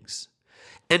things.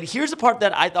 And here's the part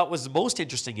that I thought was most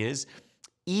interesting is,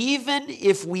 even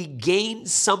if we gain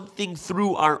something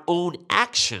through our own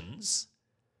actions,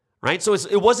 right? So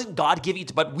it wasn't God giving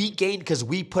it, but we gained because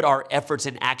we put our efforts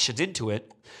and actions into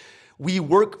it. We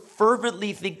work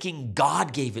fervently thinking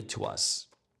God gave it to us.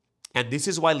 And this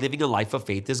is why living a life of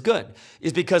faith is good,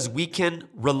 is because we can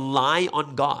rely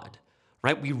on God,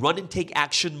 right? We run and take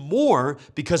action more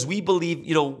because we believe,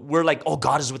 we're like, oh,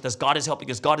 God is with us. God is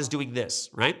helping us. God is doing this,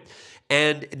 right?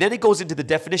 And then it goes into the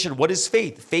definition. What is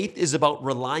faith? Faith is about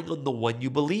relying on the one you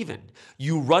believe in.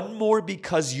 You run more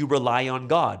because you rely on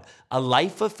God. A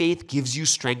life of faith gives you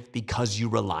strength because you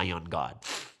rely on God.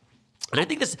 And I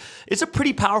think it's a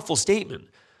pretty powerful statement,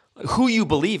 who you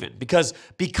believe in. Because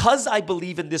I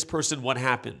believe in this person, what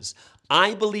happens?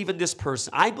 I believe in this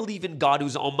person. I believe in God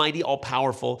who's almighty,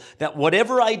 all-powerful, that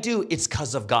whatever I do, it's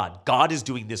because of God. God is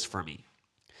doing this for me.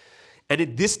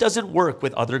 And this doesn't work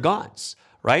with other gods,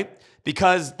 right?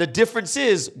 Because the difference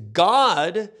is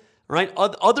God, right?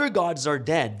 Other gods are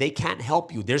dead. They can't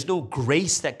help you. There's no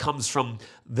grace that comes from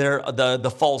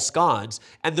the false gods,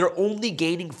 and they're only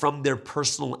gaining from their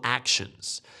personal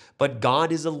actions. But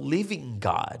God is a living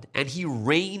God, and He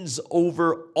reigns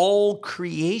over all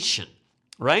creation,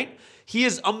 right? He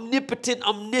is omnipotent,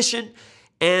 omniscient,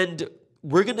 and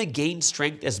we're going to gain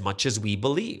strength as much as we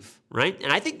believe, right?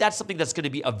 And I think that's something that's going to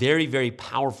be a very, very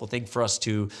powerful thing for us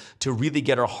to really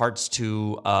get our hearts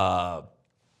to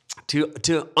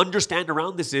understand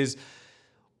around this is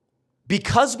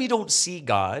because we don't see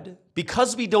God,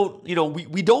 because we don't,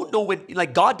 we don't know when,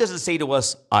 like God doesn't say to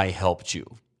us, I helped you.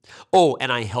 Oh,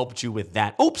 and I helped you with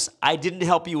that. Oops, I didn't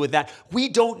help you with that. We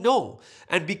don't know.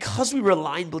 And because we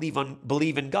rely and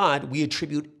believe in God, we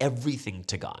attribute everything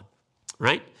to God,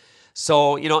 right?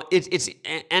 So,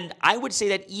 and I would say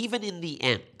that even in the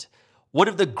end, one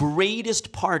of the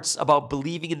greatest parts about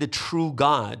believing in the true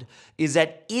God is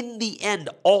that in the end,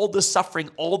 all the suffering,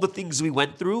 all the things we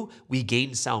went through, we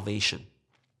gain salvation.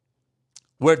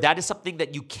 Where that is something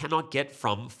that you cannot get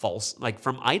from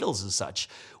from idols and such.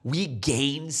 We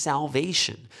gain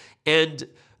salvation. And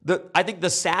I think the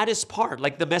saddest part,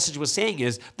 like the message was saying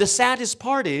is, the saddest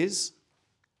part is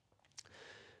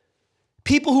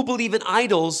people who believe in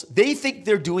idols, they think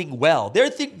they're doing well. They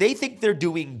think they're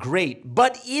doing great.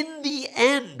 But in the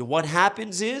end, what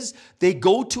happens is they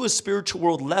go to a spiritual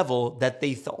world level that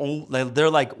they're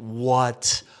like,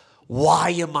 what? Why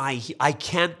am I here? I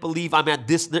can't believe I'm at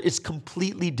this. It's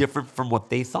completely different from what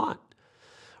they thought,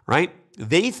 right?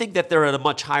 They think that they're at a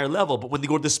much higher level, but when they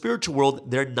go to the spiritual world,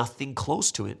 they're nothing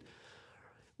close to it.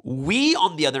 We,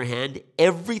 on the other hand,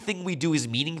 everything we do is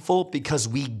meaningful because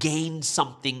we gain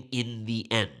something in the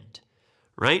end,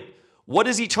 right? What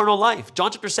is eternal life?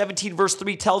 John chapter 17, verse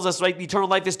 3 tells us, right? Eternal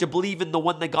life is to believe in the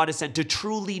one that God has sent, to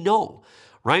truly know,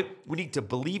 right? We need to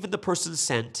believe in the person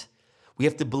sent. We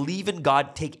have to believe in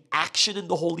God, take action in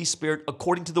the Holy Spirit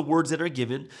according to the words that are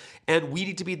given, and we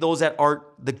need to be those that are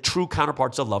the true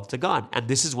counterparts of love to God. And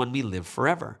this is when we live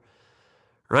forever,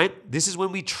 right? This is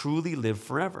when we truly live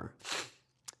forever.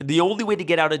 And the only way to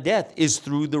get out of death is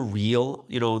through the real,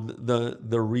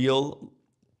 the real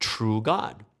true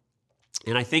God.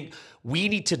 And I think we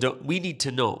need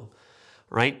to know,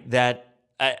 right, that,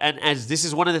 and as this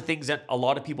is one of the things that a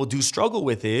lot of people do struggle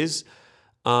with is,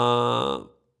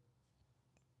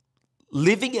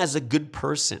 living as a good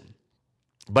person,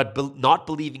 but not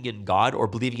believing in God or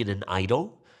believing in an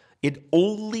idol, it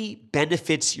only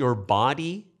benefits your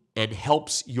body and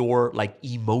helps your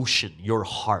emotion, your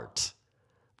heart.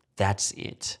 That's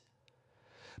it.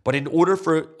 But in order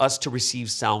for us to receive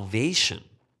salvation,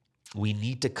 we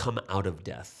need to come out of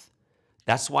death.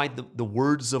 That's why the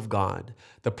words of God,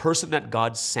 the person that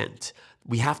God sent,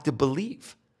 we have to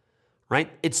believe. Right?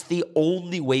 It's the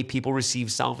only way people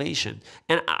receive salvation.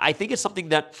 And I think it's something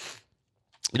that,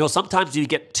 sometimes you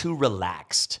get too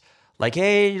relaxed. Like,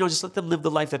 hey, just let them live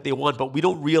the life that they want. But we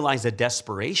don't realize the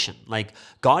desperation. Like,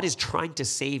 God is trying to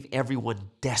save everyone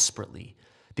desperately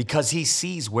because He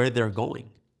sees where they're going.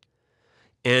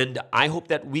 And I hope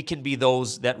that we can be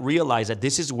those that realize that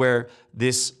this is where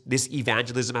this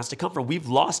evangelism has to come from. We've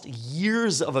lost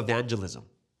years of evangelism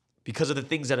because of the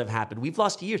things that have happened. We've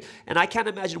lost years. And I can't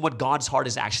imagine what God's heart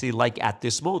is actually like at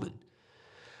this moment.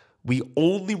 We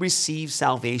only receive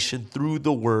salvation through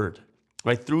the word,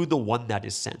 right? Through the one that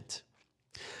is sent.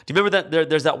 Do you remember that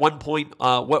there's that one point,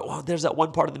 there's that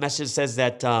one part of the message that says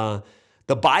that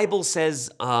the Bible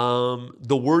says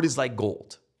the word is like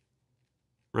gold,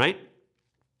 right?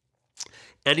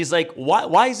 And he's like,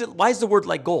 why is the word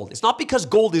like gold? It's not because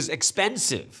gold is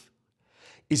expensive.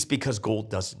 It's because gold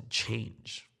doesn't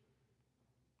change.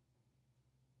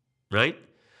 Right?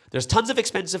 There's tons of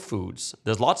expensive foods.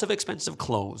 There's lots of expensive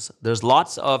clothes. There's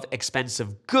lots of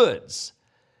expensive goods.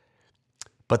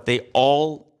 But they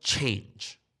all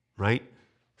change, right?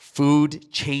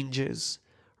 Food changes,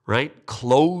 right?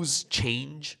 Clothes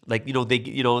change. Like,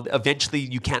 eventually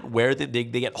you can't wear them. They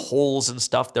get holes and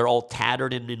stuff. They're all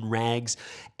tattered and in rags.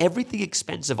 Everything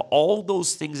expensive, all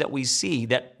those things that we see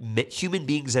that human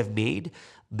beings have made,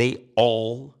 they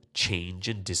all change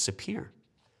and disappear.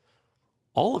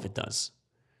 All of it does,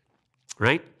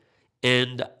 right?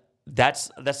 And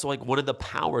that's like one of the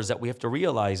powers that we have to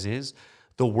realize is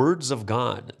the words of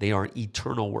God, they are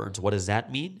eternal words. What does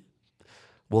that mean?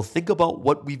 Well, think about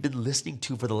what we've been listening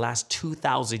to for the last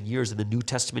 2,000 years in the New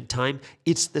Testament time.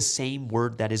 It's the same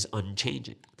word that is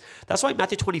unchanging. That's why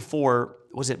Matthew 24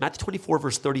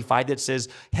 verse 35 that says,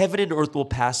 heaven and earth will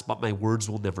pass, but my words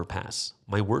will never pass.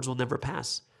 My words will never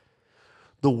pass.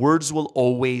 The words will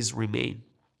always remain,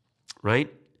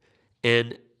 right?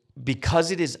 And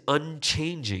because it is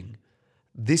unchanging,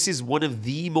 this is one of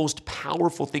the most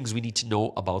powerful things we need to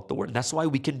know about the word. And that's why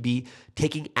we can be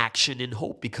taking action in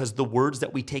hope, because the words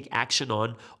that we take action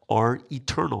on are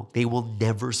eternal. They will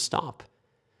never stop.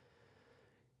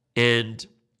 And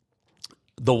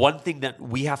the one thing that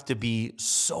we have to be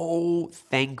so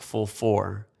thankful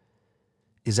for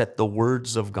is that the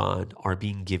words of God are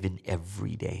being given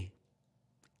every day.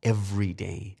 Every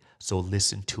day. So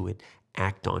listen to it,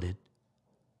 act on it,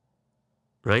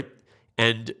 right?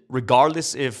 And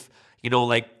regardless if,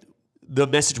 like the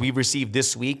message we received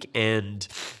this week and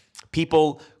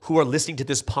people who are listening to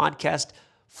this podcast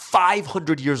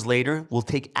 500 years later will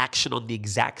take action on the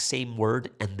exact same word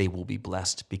and they will be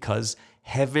blessed, because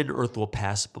heaven, earth will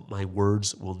pass, but my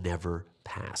words will never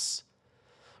pass,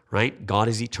 right? God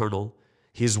is eternal.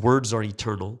 His words are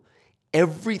eternal.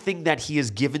 Everything that he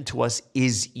has given to us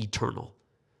is eternal,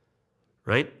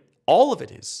 right? All of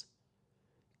it is.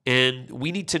 And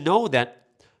we need to know that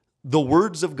the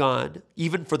words of God,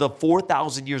 even for the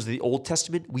 4,000 years of the Old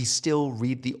Testament, we still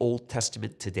read the Old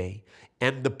Testament today.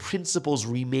 And the principles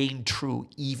remain true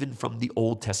even from the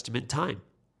Old Testament time.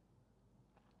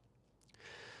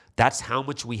 That's how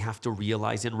much we have to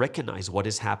realize and recognize what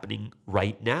is happening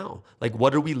right now. Like,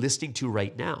 what are we listening to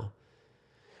right now?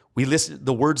 We listen,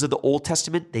 the words of the Old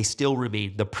Testament, they still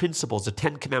remain. The principles, the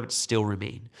 10 Commandments still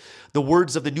remain. The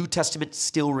words of the New Testament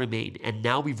still remain. And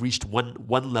now we've reached one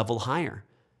level higher.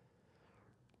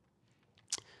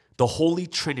 The Holy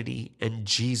Trinity and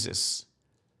Jesus,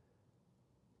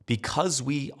 because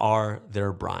we are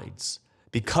their brides,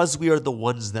 because we are the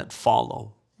ones that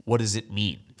follow, what does it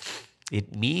mean?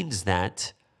 It means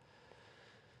that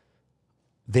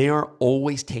they are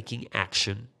always taking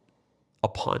action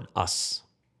upon us.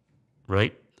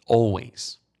 Right?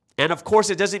 Always. And of course,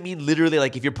 it doesn't mean literally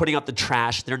like if you're putting out the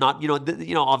trash, they're not,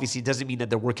 obviously it doesn't mean that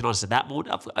they're working on us at that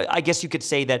moment. I guess you could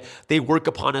say that they work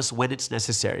upon us when it's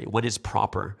necessary, when it's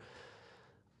proper.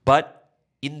 But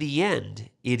in the end,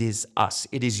 it is us.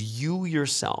 It is you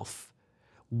yourself.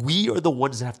 We are the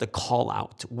ones that have to call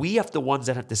out. We are the ones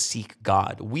that have to seek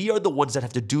God. We are the ones that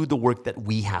have to do the work that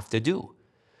we have to do.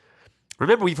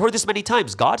 Remember, we've heard this many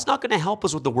times. God's not going to help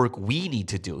us with the work we need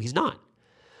to do. He's not.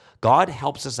 God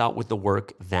helps us out with the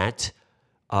work that,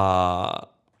 God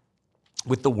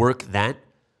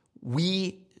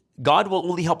will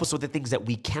only help us with the things that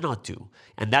we cannot do.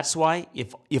 And that's why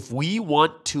if we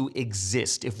want to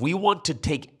exist, if we want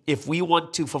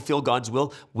to fulfill God's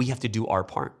will, we have to do our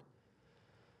part.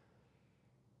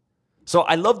 So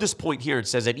I love this point here. It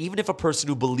says that even if a person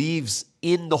who believes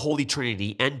in the Holy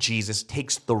Trinity and Jesus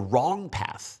takes the wrong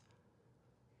path,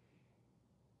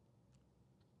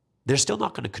 they're still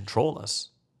not going to control us,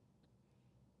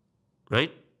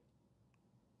 right?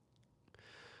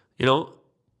 Think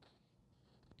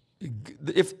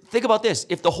about this.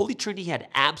 If the Holy Trinity had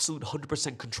absolute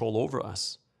 100% control over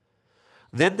us,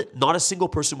 then not a single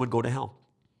person would go to hell.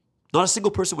 Not a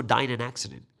single person would die in an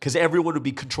accident, because everyone would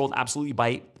be controlled absolutely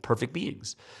by perfect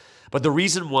beings. But the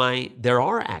reason why there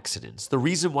are accidents, the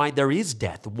reason why there is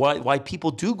death, why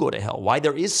people do go to hell, why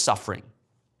there is suffering,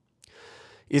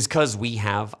 is because we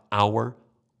have our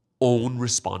own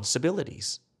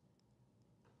responsibilities,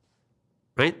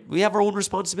 right? We have our own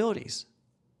responsibilities.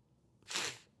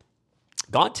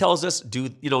 God tells us,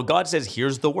 God says,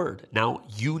 here's the word. Now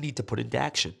you need to put it into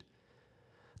action.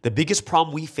 The biggest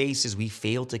problem we face is we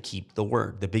fail to keep the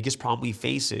word. The biggest problem we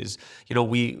face is,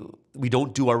 we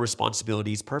don't do our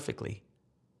responsibilities perfectly.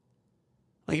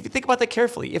 Like, if you think about that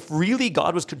carefully, if really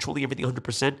God was controlling everything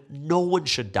 100%, no one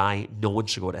should die, no one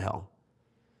should go to hell.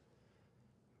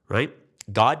 Right?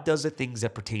 God does the things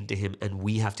that pertain to him, and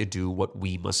we have to do what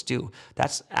we must do.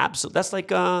 That's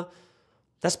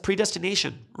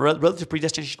predestination, relative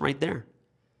predestination right there.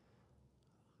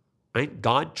 Right?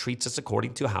 God treats us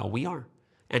according to how we are.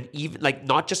 And even, like,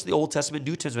 not just the Old Testament,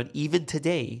 New Testament, even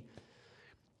today,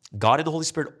 God and the Holy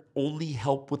Spirit only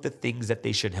help with the things that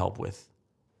they should help with,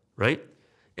 right?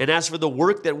 And as for the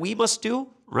work that we must do,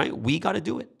 right, we got to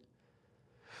do it.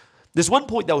 There's one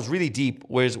point that was really deep,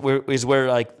 where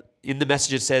like in the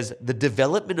message it says, the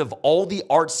development of all the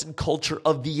arts and culture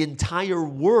of the entire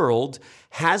world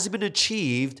has been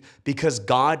achieved because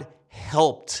God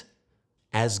helped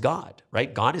as God,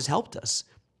 right? God has helped us.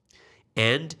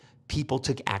 And people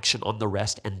took action on the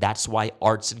rest, and that's why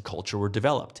arts and culture were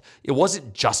developed. It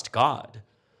wasn't just God.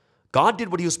 God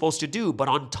did what he was supposed to do, but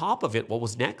on top of it, what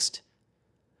was next?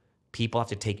 People have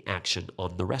to take action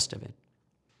on the rest of it.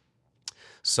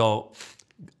 So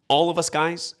all of us,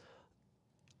 guys,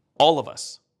 all of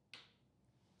us,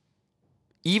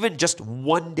 even just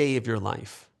one day of your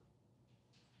life,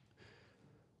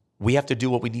 we have to do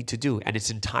what we need to do, and it's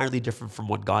entirely different from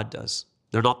what God does.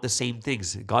 They're not the same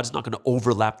things. God's not going to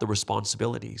overlap the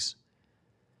responsibilities.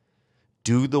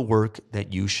 Do the work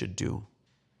that you should do.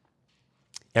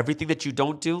 Everything that you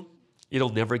don't do, it'll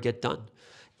never get done.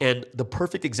 And the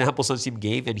perfect example Sansim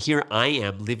gave, and here I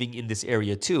am living in this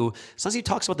area too, Sansim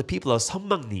talks about the people of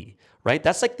Sammangni, right?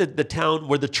 That's like the town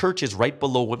where the church is right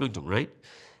below Wamyongdong, right?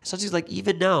 Sansim's like,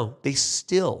 even now, they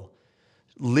still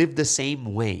live the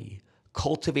same way,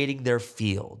 cultivating their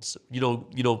fields,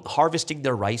 harvesting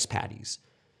their rice paddies,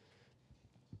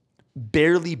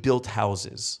 barely built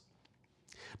houses.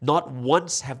 Not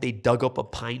once have they dug up a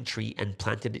pine tree and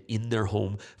planted it in their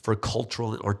home for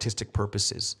cultural and artistic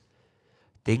purposes.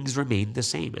 Things remain the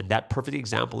same. And that perfect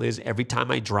example is every time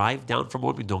I drive down from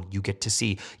Wamyongdong, you get to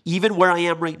see, even where I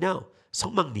am right now,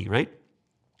 Songmangni, right?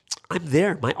 I'm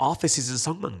there. My office is in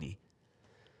Songmangni.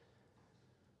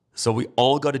 So we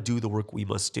all got to do the work we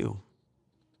must do,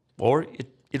 or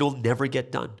it'll never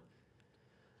get done.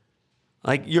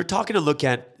 Like you're taking a look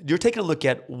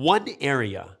at one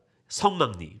area,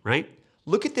 Songmangni, right?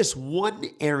 Look at this one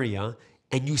area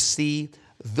and you see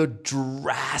the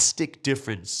drastic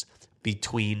difference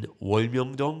between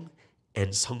Wolmyongdong and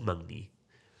Songmangni.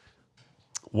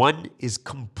 One is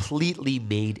completely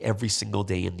made every single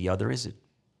day and the other isn't.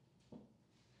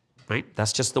 Right?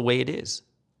 That's just the way it is.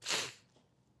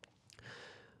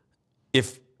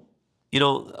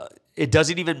 It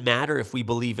doesn't even matter if we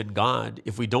believe in God.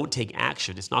 If we don't take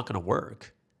action, it's not going to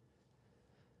work.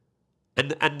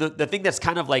 And the thing that's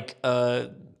kind of like,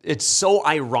 it's so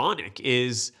ironic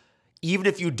is even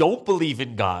if you don't believe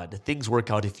in God, things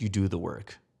work out if you do the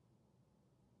work.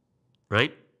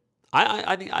 Right?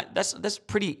 I think that's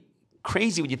pretty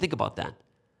crazy when you think about that.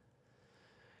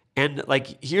 And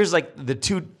like, here's like the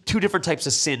two different types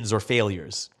of sins or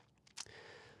failures.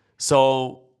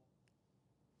 So,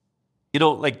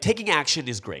 like taking action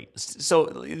is great. So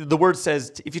the word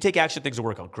says, if you take action, things will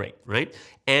work out great, right?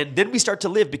 And then we start to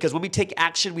live because when we take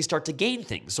action, we start to gain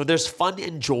things. So there's fun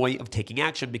and joy of taking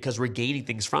action because we're gaining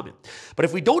things from it. But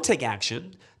if we don't take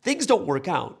action, things don't work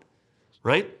out,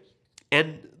 right?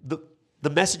 And the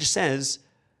message says,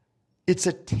 it's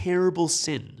a terrible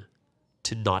sin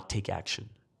to not take action.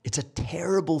 It's a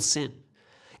terrible sin.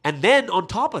 And then on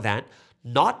top of that,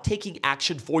 not taking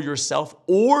action for yourself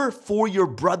or for your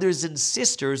brothers and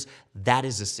sisters, that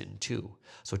is a sin too.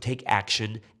 So take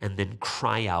action and then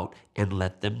cry out and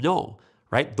let them know,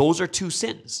 right? Those are two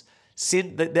sins.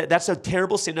 That's a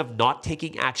terrible sin of not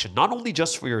taking action, not only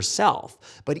just for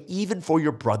yourself, but even for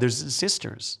your brothers and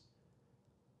sisters.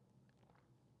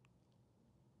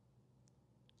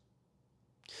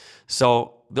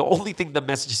 So the only thing the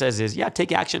message says is, yeah,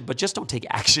 take action, but just don't take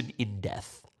action in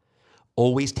death.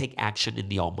 Always take action in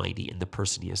the Almighty, in the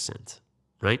person He has sent,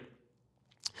 right?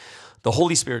 The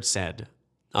Holy Spirit said,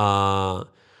 the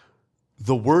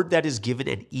word that is given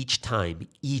at each time,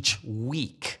 each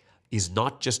week, is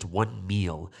not just one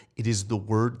meal. It is the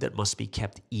word that must be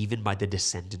kept even by the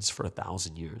descendants for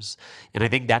 1,000 years. And I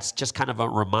think that's just kind of a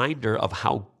reminder of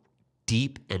how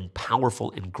deep and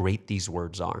powerful and great these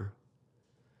words are.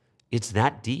 It's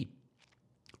that deep,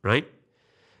 right?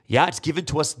 Yeah, it's given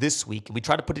to us this week, and we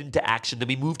try to put it into action. Then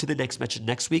we move to the next message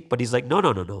next week, but He's like,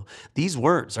 no. These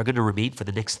words are going to remain for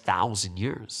the next 1,000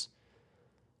 years.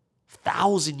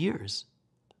 1,000 years.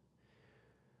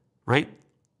 Right?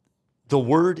 The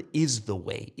word is the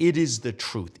way. It is the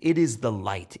truth. It is the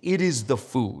light. It is the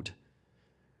food.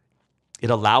 It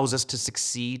allows us to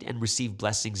succeed and receive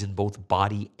blessings in both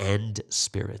body and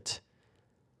spirit.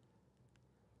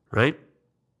 Right?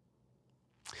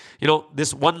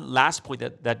 This one last point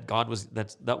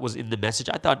that was in the message,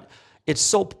 I thought it's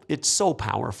so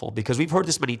powerful because we've heard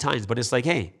this many times, but it's like,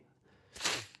 hey,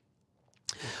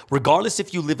 regardless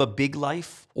if you live a big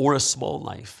life or a small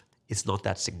life, it's not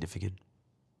that significant.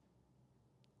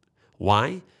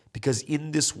 Why? Because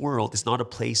in this world, it's not a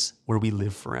place where we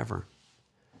live forever.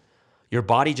 Your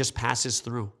body just passes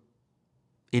through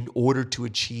in order to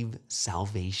achieve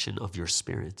salvation of your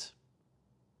spirit.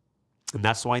 And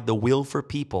that's why the will for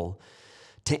people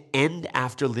to end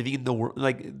after living in the world,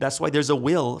 like that's why there's a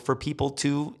will for people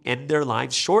to end their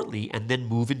lives shortly and then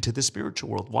move into the spiritual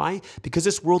world. Why? Because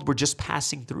this world we're just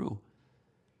passing through.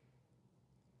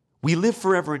 We live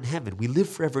forever in heaven. We live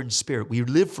forever in spirit. We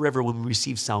live forever when we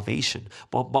receive salvation,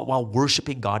 but while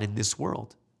worshiping God in this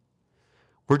world.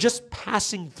 We're just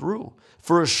passing through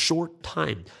for a short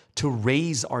time to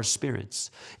raise our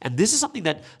spirits. And this is something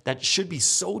that should be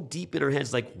so deep in our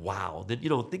heads, like, wow, then,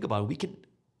 think about it.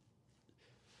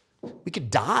 We can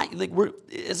die. Like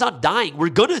it's not dying. We're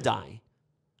going to die.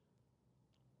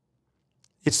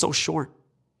 It's so short.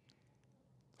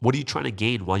 What are you trying to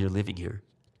gain while you're living here?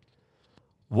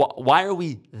 Why are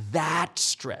we that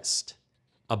stressed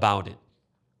about it?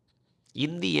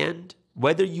 In the end,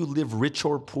 whether you live rich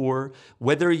or poor,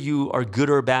 whether you are good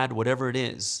or bad, whatever it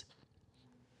is,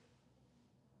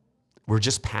 we're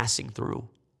just passing through.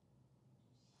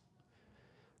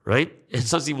 Right? And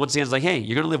something once again is like, hey,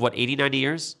 you're going to live, 80, 90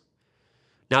 years?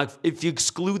 Now, if you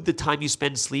exclude the time you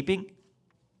spend sleeping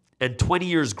and 20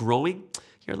 years growing,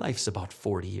 your life's about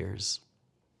 40 years.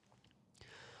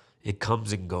 It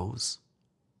comes and goes.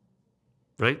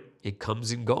 Right? It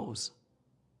comes and goes.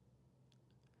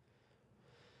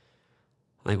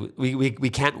 Like we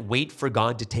can't wait for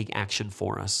God to take action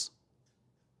for us.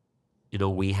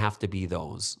 We have to be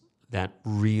those that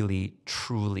really,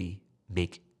 truly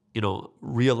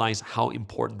realize how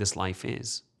important this life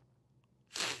is.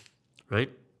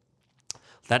 Right?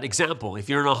 That example, if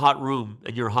you're in a hot room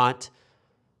and you're hot,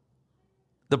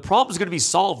 the problem is going to be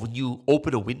solved when you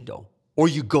open a window or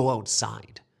you go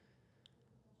outside.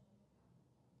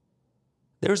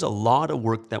 There's a lot of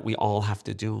work that we all have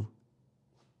to do.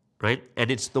 Right? And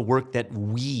it's the work that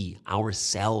we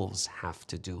ourselves have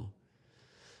to do.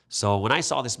 So when I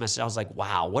saw this message, I was like,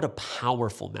 wow, what a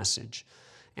powerful message.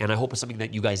 And I hope it's something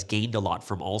that you guys gained a lot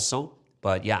from also.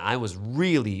 But yeah,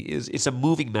 it's a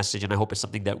moving message, and I hope it's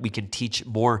something that we can teach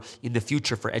more in the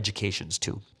future for educations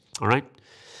too. All right?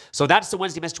 So that's the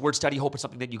Wednesday Message Word Study. Hope it's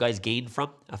something that you guys gained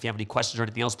from. If you have any questions or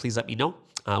anything else, please let me know,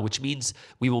 which means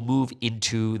we will move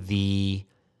into the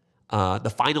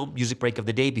final music break of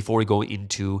the day before we go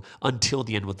into Until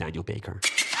the End with Daniel Baker.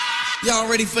 Y'all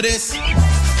ready for this?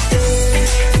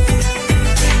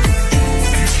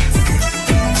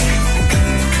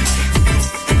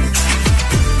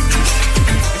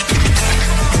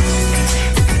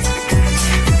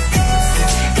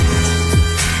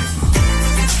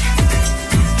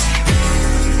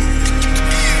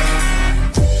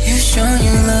 You've shown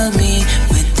you love me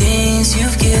with things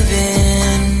you've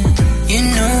given. You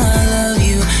know I love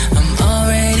you, I'm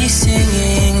already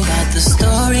singing about the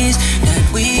stories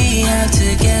that we have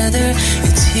together.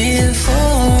 It's here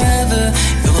forever,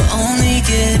 it will only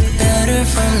get better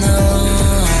from now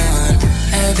on.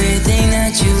 Everything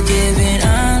that you've given,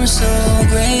 I'm so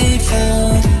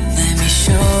grateful. Let me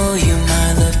show you my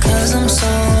love, cause I'm so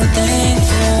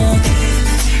thankful.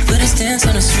 Let us dance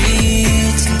on the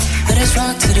streets, let us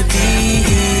rock to the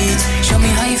beat. Show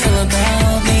me how you feel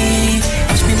about me,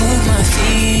 watch me move my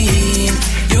feet.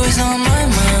 You're always on my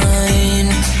mind,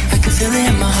 I can feel it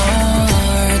in my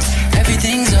heart.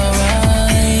 Everything's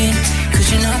alright,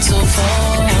 cause you're not so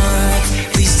far.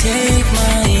 Please take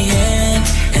my hand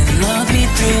and love me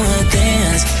through a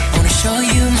dance. I wanna show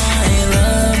you my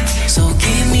love, so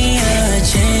give me a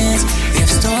chance. We have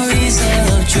stories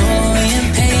of joy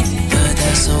and pain, but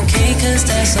that's okay, cause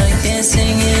that's like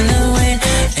dancing in the wind.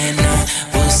 And I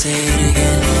will say it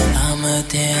again, I'ma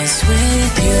dance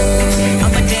with you.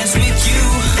 I'ma dance with you.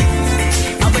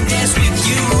 I'ma dance with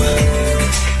you.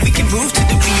 We can move to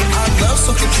the beat, our love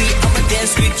so complete. I'ma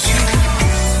dance with you.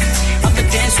 I'ma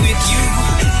dance with you.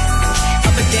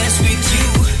 I'ma dance with you.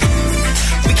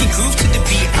 We can groove to the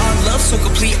beat, our love so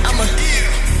complete.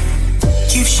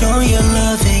 You've shown your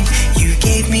loving, you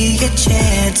gave me a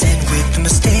chance. And with the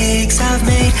mistakes I've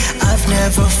made, I've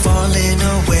never fallen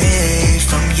away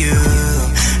from you.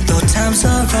 Though times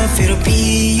are rough, it'll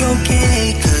be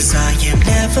okay, cause I am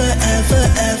never, ever,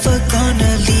 ever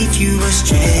gonna leave you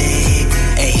astray.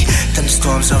 Ay,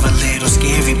 thunderstorms are a little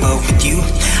scary, but with you,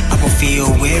 I won't feel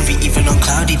weary. Even on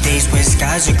cloudy days when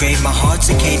skies are gray, my heart's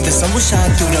a cave, the sun will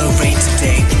shine through the rain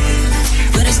today.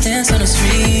 Let us dance on the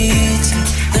streets,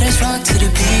 let us rock to the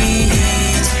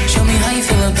beat. Show me how you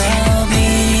feel about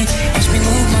me, watch me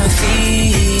move my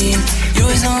feet. You're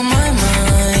always on my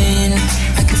mind,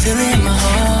 I can feel it in my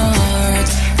heart.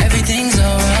 Everything's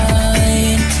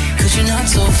alright, cause you're not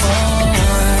so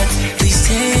far. Please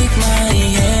take my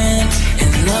hand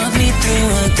and love me through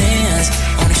a dance.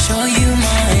 I wanna show you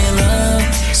my love,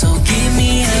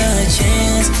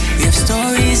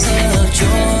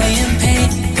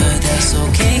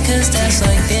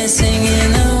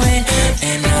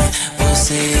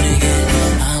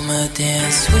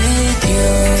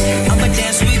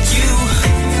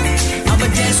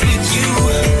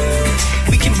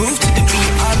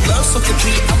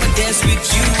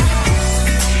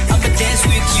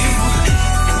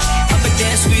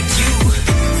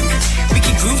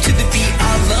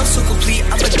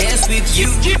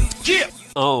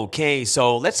 Okay,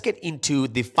 so let's get into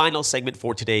the final segment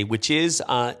for today, which is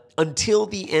Until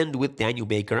the End with Daniel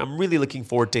Baker. I'm really looking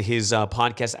forward to his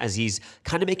podcast as he's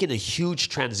kind of making a huge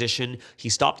transition. He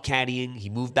stopped caddying,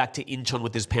 he moved back to Incheon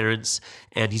with his parents,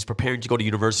 and he's preparing to go to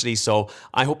university. So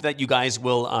I hope that you guys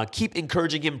will keep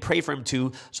encouraging him, pray for him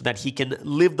too, so that he can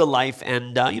live the life.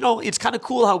 And, it's kind of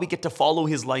cool how we get to follow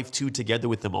his life too together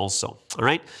with him also. All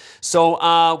right,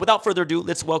 so without further ado,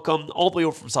 let's welcome all the way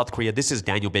over from South Korea. This is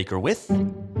Daniel Baker with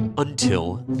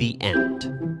Until the End.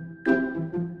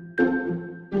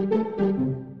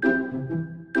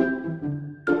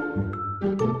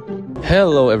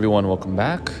 Hello everyone, welcome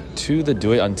back to the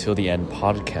Do It Until the End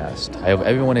podcast. I hope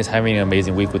everyone is having an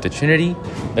amazing week with the Trinity.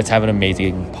 Let's have an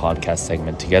amazing podcast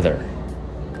segment together.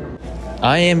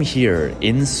 I am here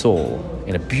in Seoul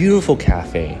in a beautiful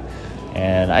cafe.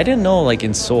 And I didn't know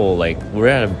in Seoul, we're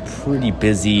at a pretty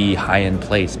busy high-end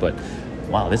place, but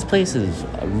wow, this place is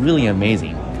really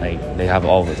amazing. They have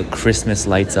all of the Christmas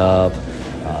lights up.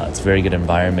 It's a very good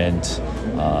environment.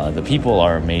 The people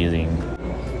are amazing.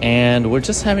 And we're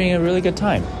just having a really good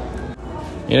time.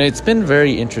 It's been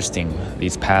very interesting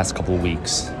these past couple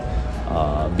weeks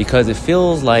because it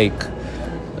feels like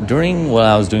during when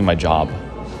I was doing my job,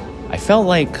 I felt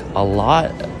like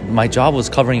my job was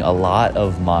covering a lot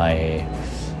of my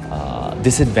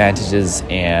disadvantages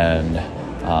and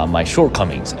my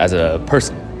shortcomings as a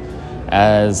person.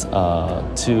 I was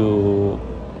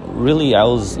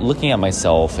looking at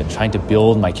myself and trying to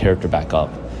build my character back up.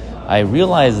 I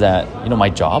realized that, my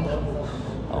job,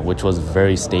 which was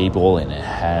very stable and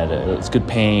it was good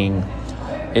paying,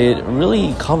 it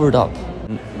really covered up,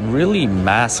 really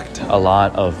masked a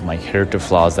lot of my character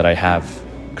flaws that I have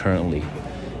currently.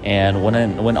 And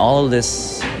when all of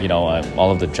this,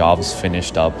 all of the jobs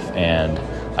finished up and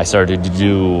I started to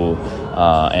do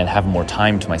and have more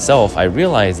time to myself, I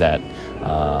realized that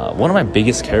one of my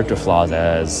biggest character flaws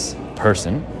as a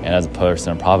person of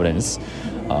Providence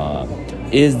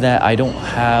is that I don't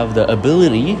have the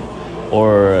ability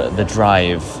or the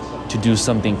drive to do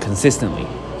something consistently.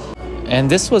 And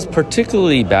this was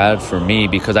particularly bad for me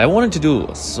because I wanted to do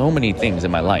so many things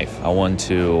in my life. I wanted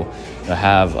to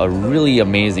have a really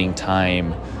amazing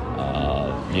time,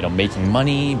 making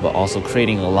money, but also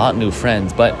creating a lot of new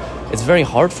friends. But it's very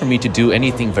hard for me to do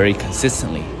anything very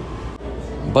consistently.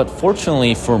 But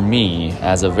fortunately for me,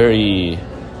 as I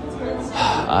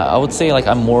would say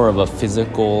I'm more of a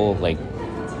physical,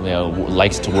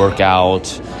 likes to work out,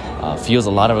 feels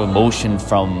a lot of emotion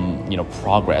from,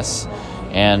 progress.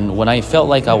 And when I felt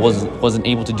like I wasn't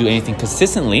able to do anything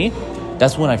consistently,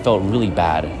 that's when I felt really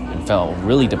bad and felt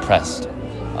really depressed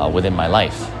within my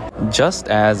life. Just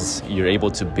as you're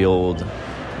able to build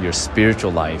your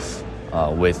spiritual life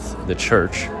with the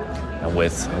church and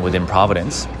within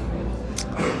Providence,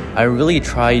 I really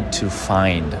tried to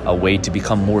find a way to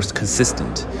become more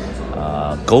consistent.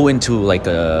 Go into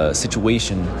a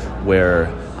situation where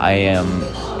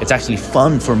it's actually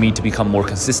fun for me to become more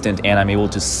consistent and I'm able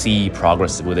to see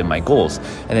progress within my goals.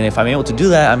 And then if I'm able to do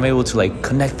that, I'm able to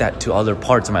connect that to other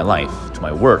parts of my life, to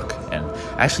my work, and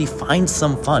actually find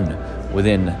some fun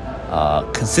within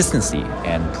consistency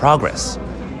and progress.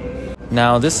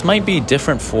 Now, this might be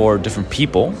different for different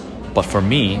people, but for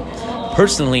me,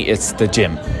 personally, it's the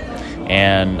gym.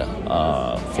 And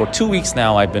for 2 weeks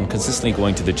now, I've been consistently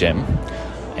going to the gym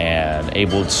and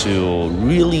able to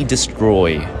really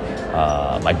destroy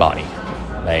my body.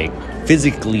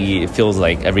 Physically, it feels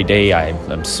like every day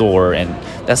I'm sore. And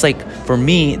that's for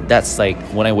me, that's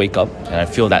when I wake up and I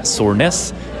feel that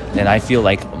soreness, and I feel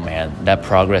that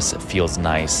progress feels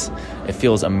nice. It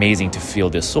feels amazing to feel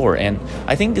this sore. And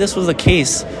I think this was the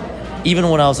case even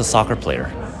when I was a soccer player.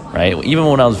 Right? Even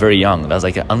when I was very young, that was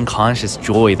an unconscious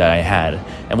joy that I had,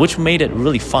 and which made it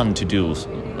really fun to do,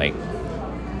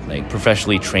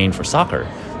 professionally train for soccer.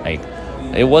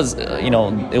 It was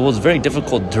very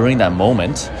difficult during that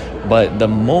moment, but the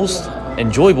most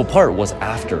enjoyable part was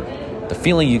after. The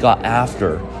feeling you got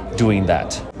after doing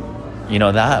that.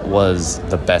 That was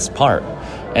the best part.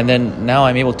 And then now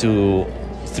I'm able to,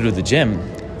 through the gym,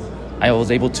 I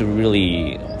was able to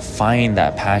really find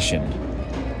that passion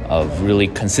of really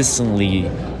consistently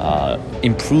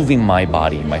improving my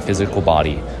body, my physical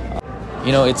body.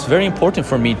 It's very important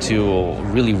for me to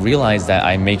really realize that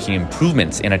I'm making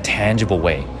improvements in a tangible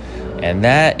way. And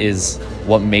that is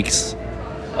what makes,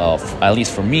 at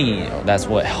least for me, that's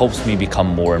what helps me become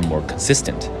more and more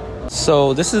consistent.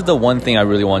 So this is the one thing I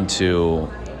really want to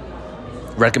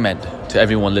recommend to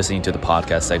everyone listening to the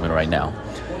podcast segment right now.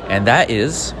 And that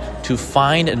is to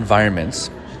find environments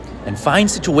and find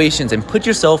situations and put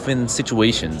yourself in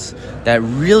situations that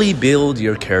really build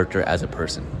your character as a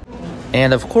person.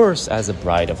 And of course, as a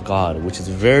bride of God, which is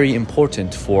very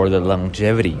important for the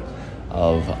longevity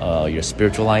of your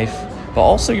spiritual life, but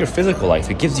also your physical life.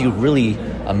 It gives you really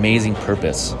amazing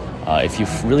purpose if you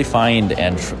really find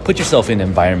and put yourself in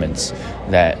environments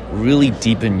that really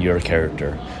deepen your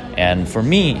character. And for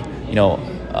me,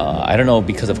 I don't know,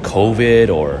 because of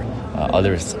COVID or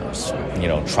other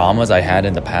traumas I had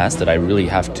in the past that I really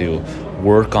have to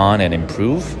work on and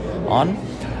improve on,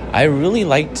 I really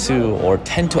like to or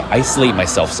tend to isolate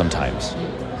myself sometimes.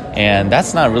 And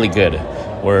that's not really good.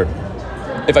 Where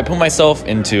if I put myself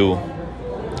into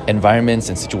environments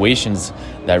and situations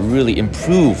that really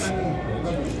improve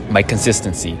my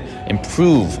consistency,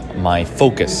 improve my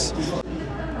focus,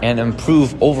 and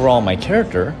improve overall my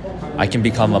character, I can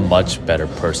become a much better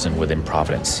person within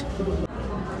Providence.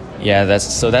 Yeah,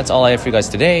 that's all I have for you guys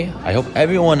today. I hope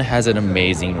everyone has an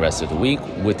amazing rest of the week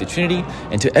with the Trinity.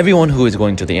 And to everyone who is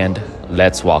going to the end,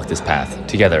 let's walk this path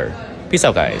together. Peace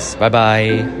out, guys.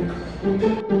 Bye-bye.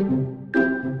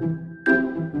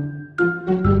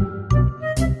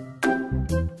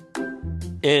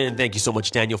 And thank you so much,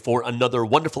 Daniel, for another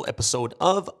wonderful episode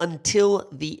of Until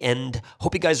the End.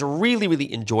 Hope you guys really,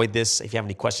 really enjoyed this. If you have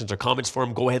any questions or comments for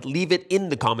him, go ahead, leave it in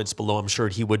the comments below. I'm sure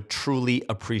he would truly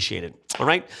appreciate it. All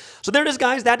right. So there it is,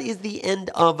 guys. That is the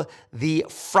end of the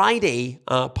Friday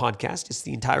podcast. It's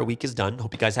the entire week is done.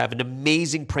 Hope you guys have an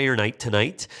amazing prayer night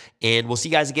tonight. And we'll see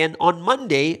you guys again on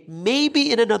Monday,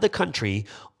 maybe in another country,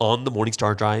 on the Morning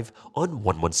Star Drive on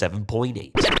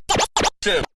 117.8.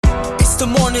 It's the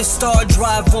Morning Star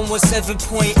Drive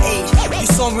 117.8. You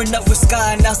soaring up with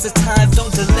sky, now's the time,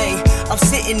 don't delay. I'm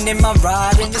sitting in my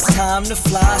ride and it's time to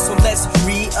fly. So let's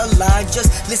realign, just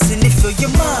listen and fill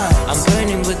your mind. I'm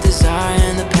burning with desire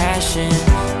and the passion.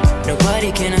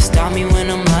 Nobody can stop me when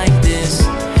I'm like this.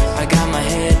 I got my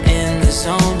head in the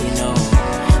zone.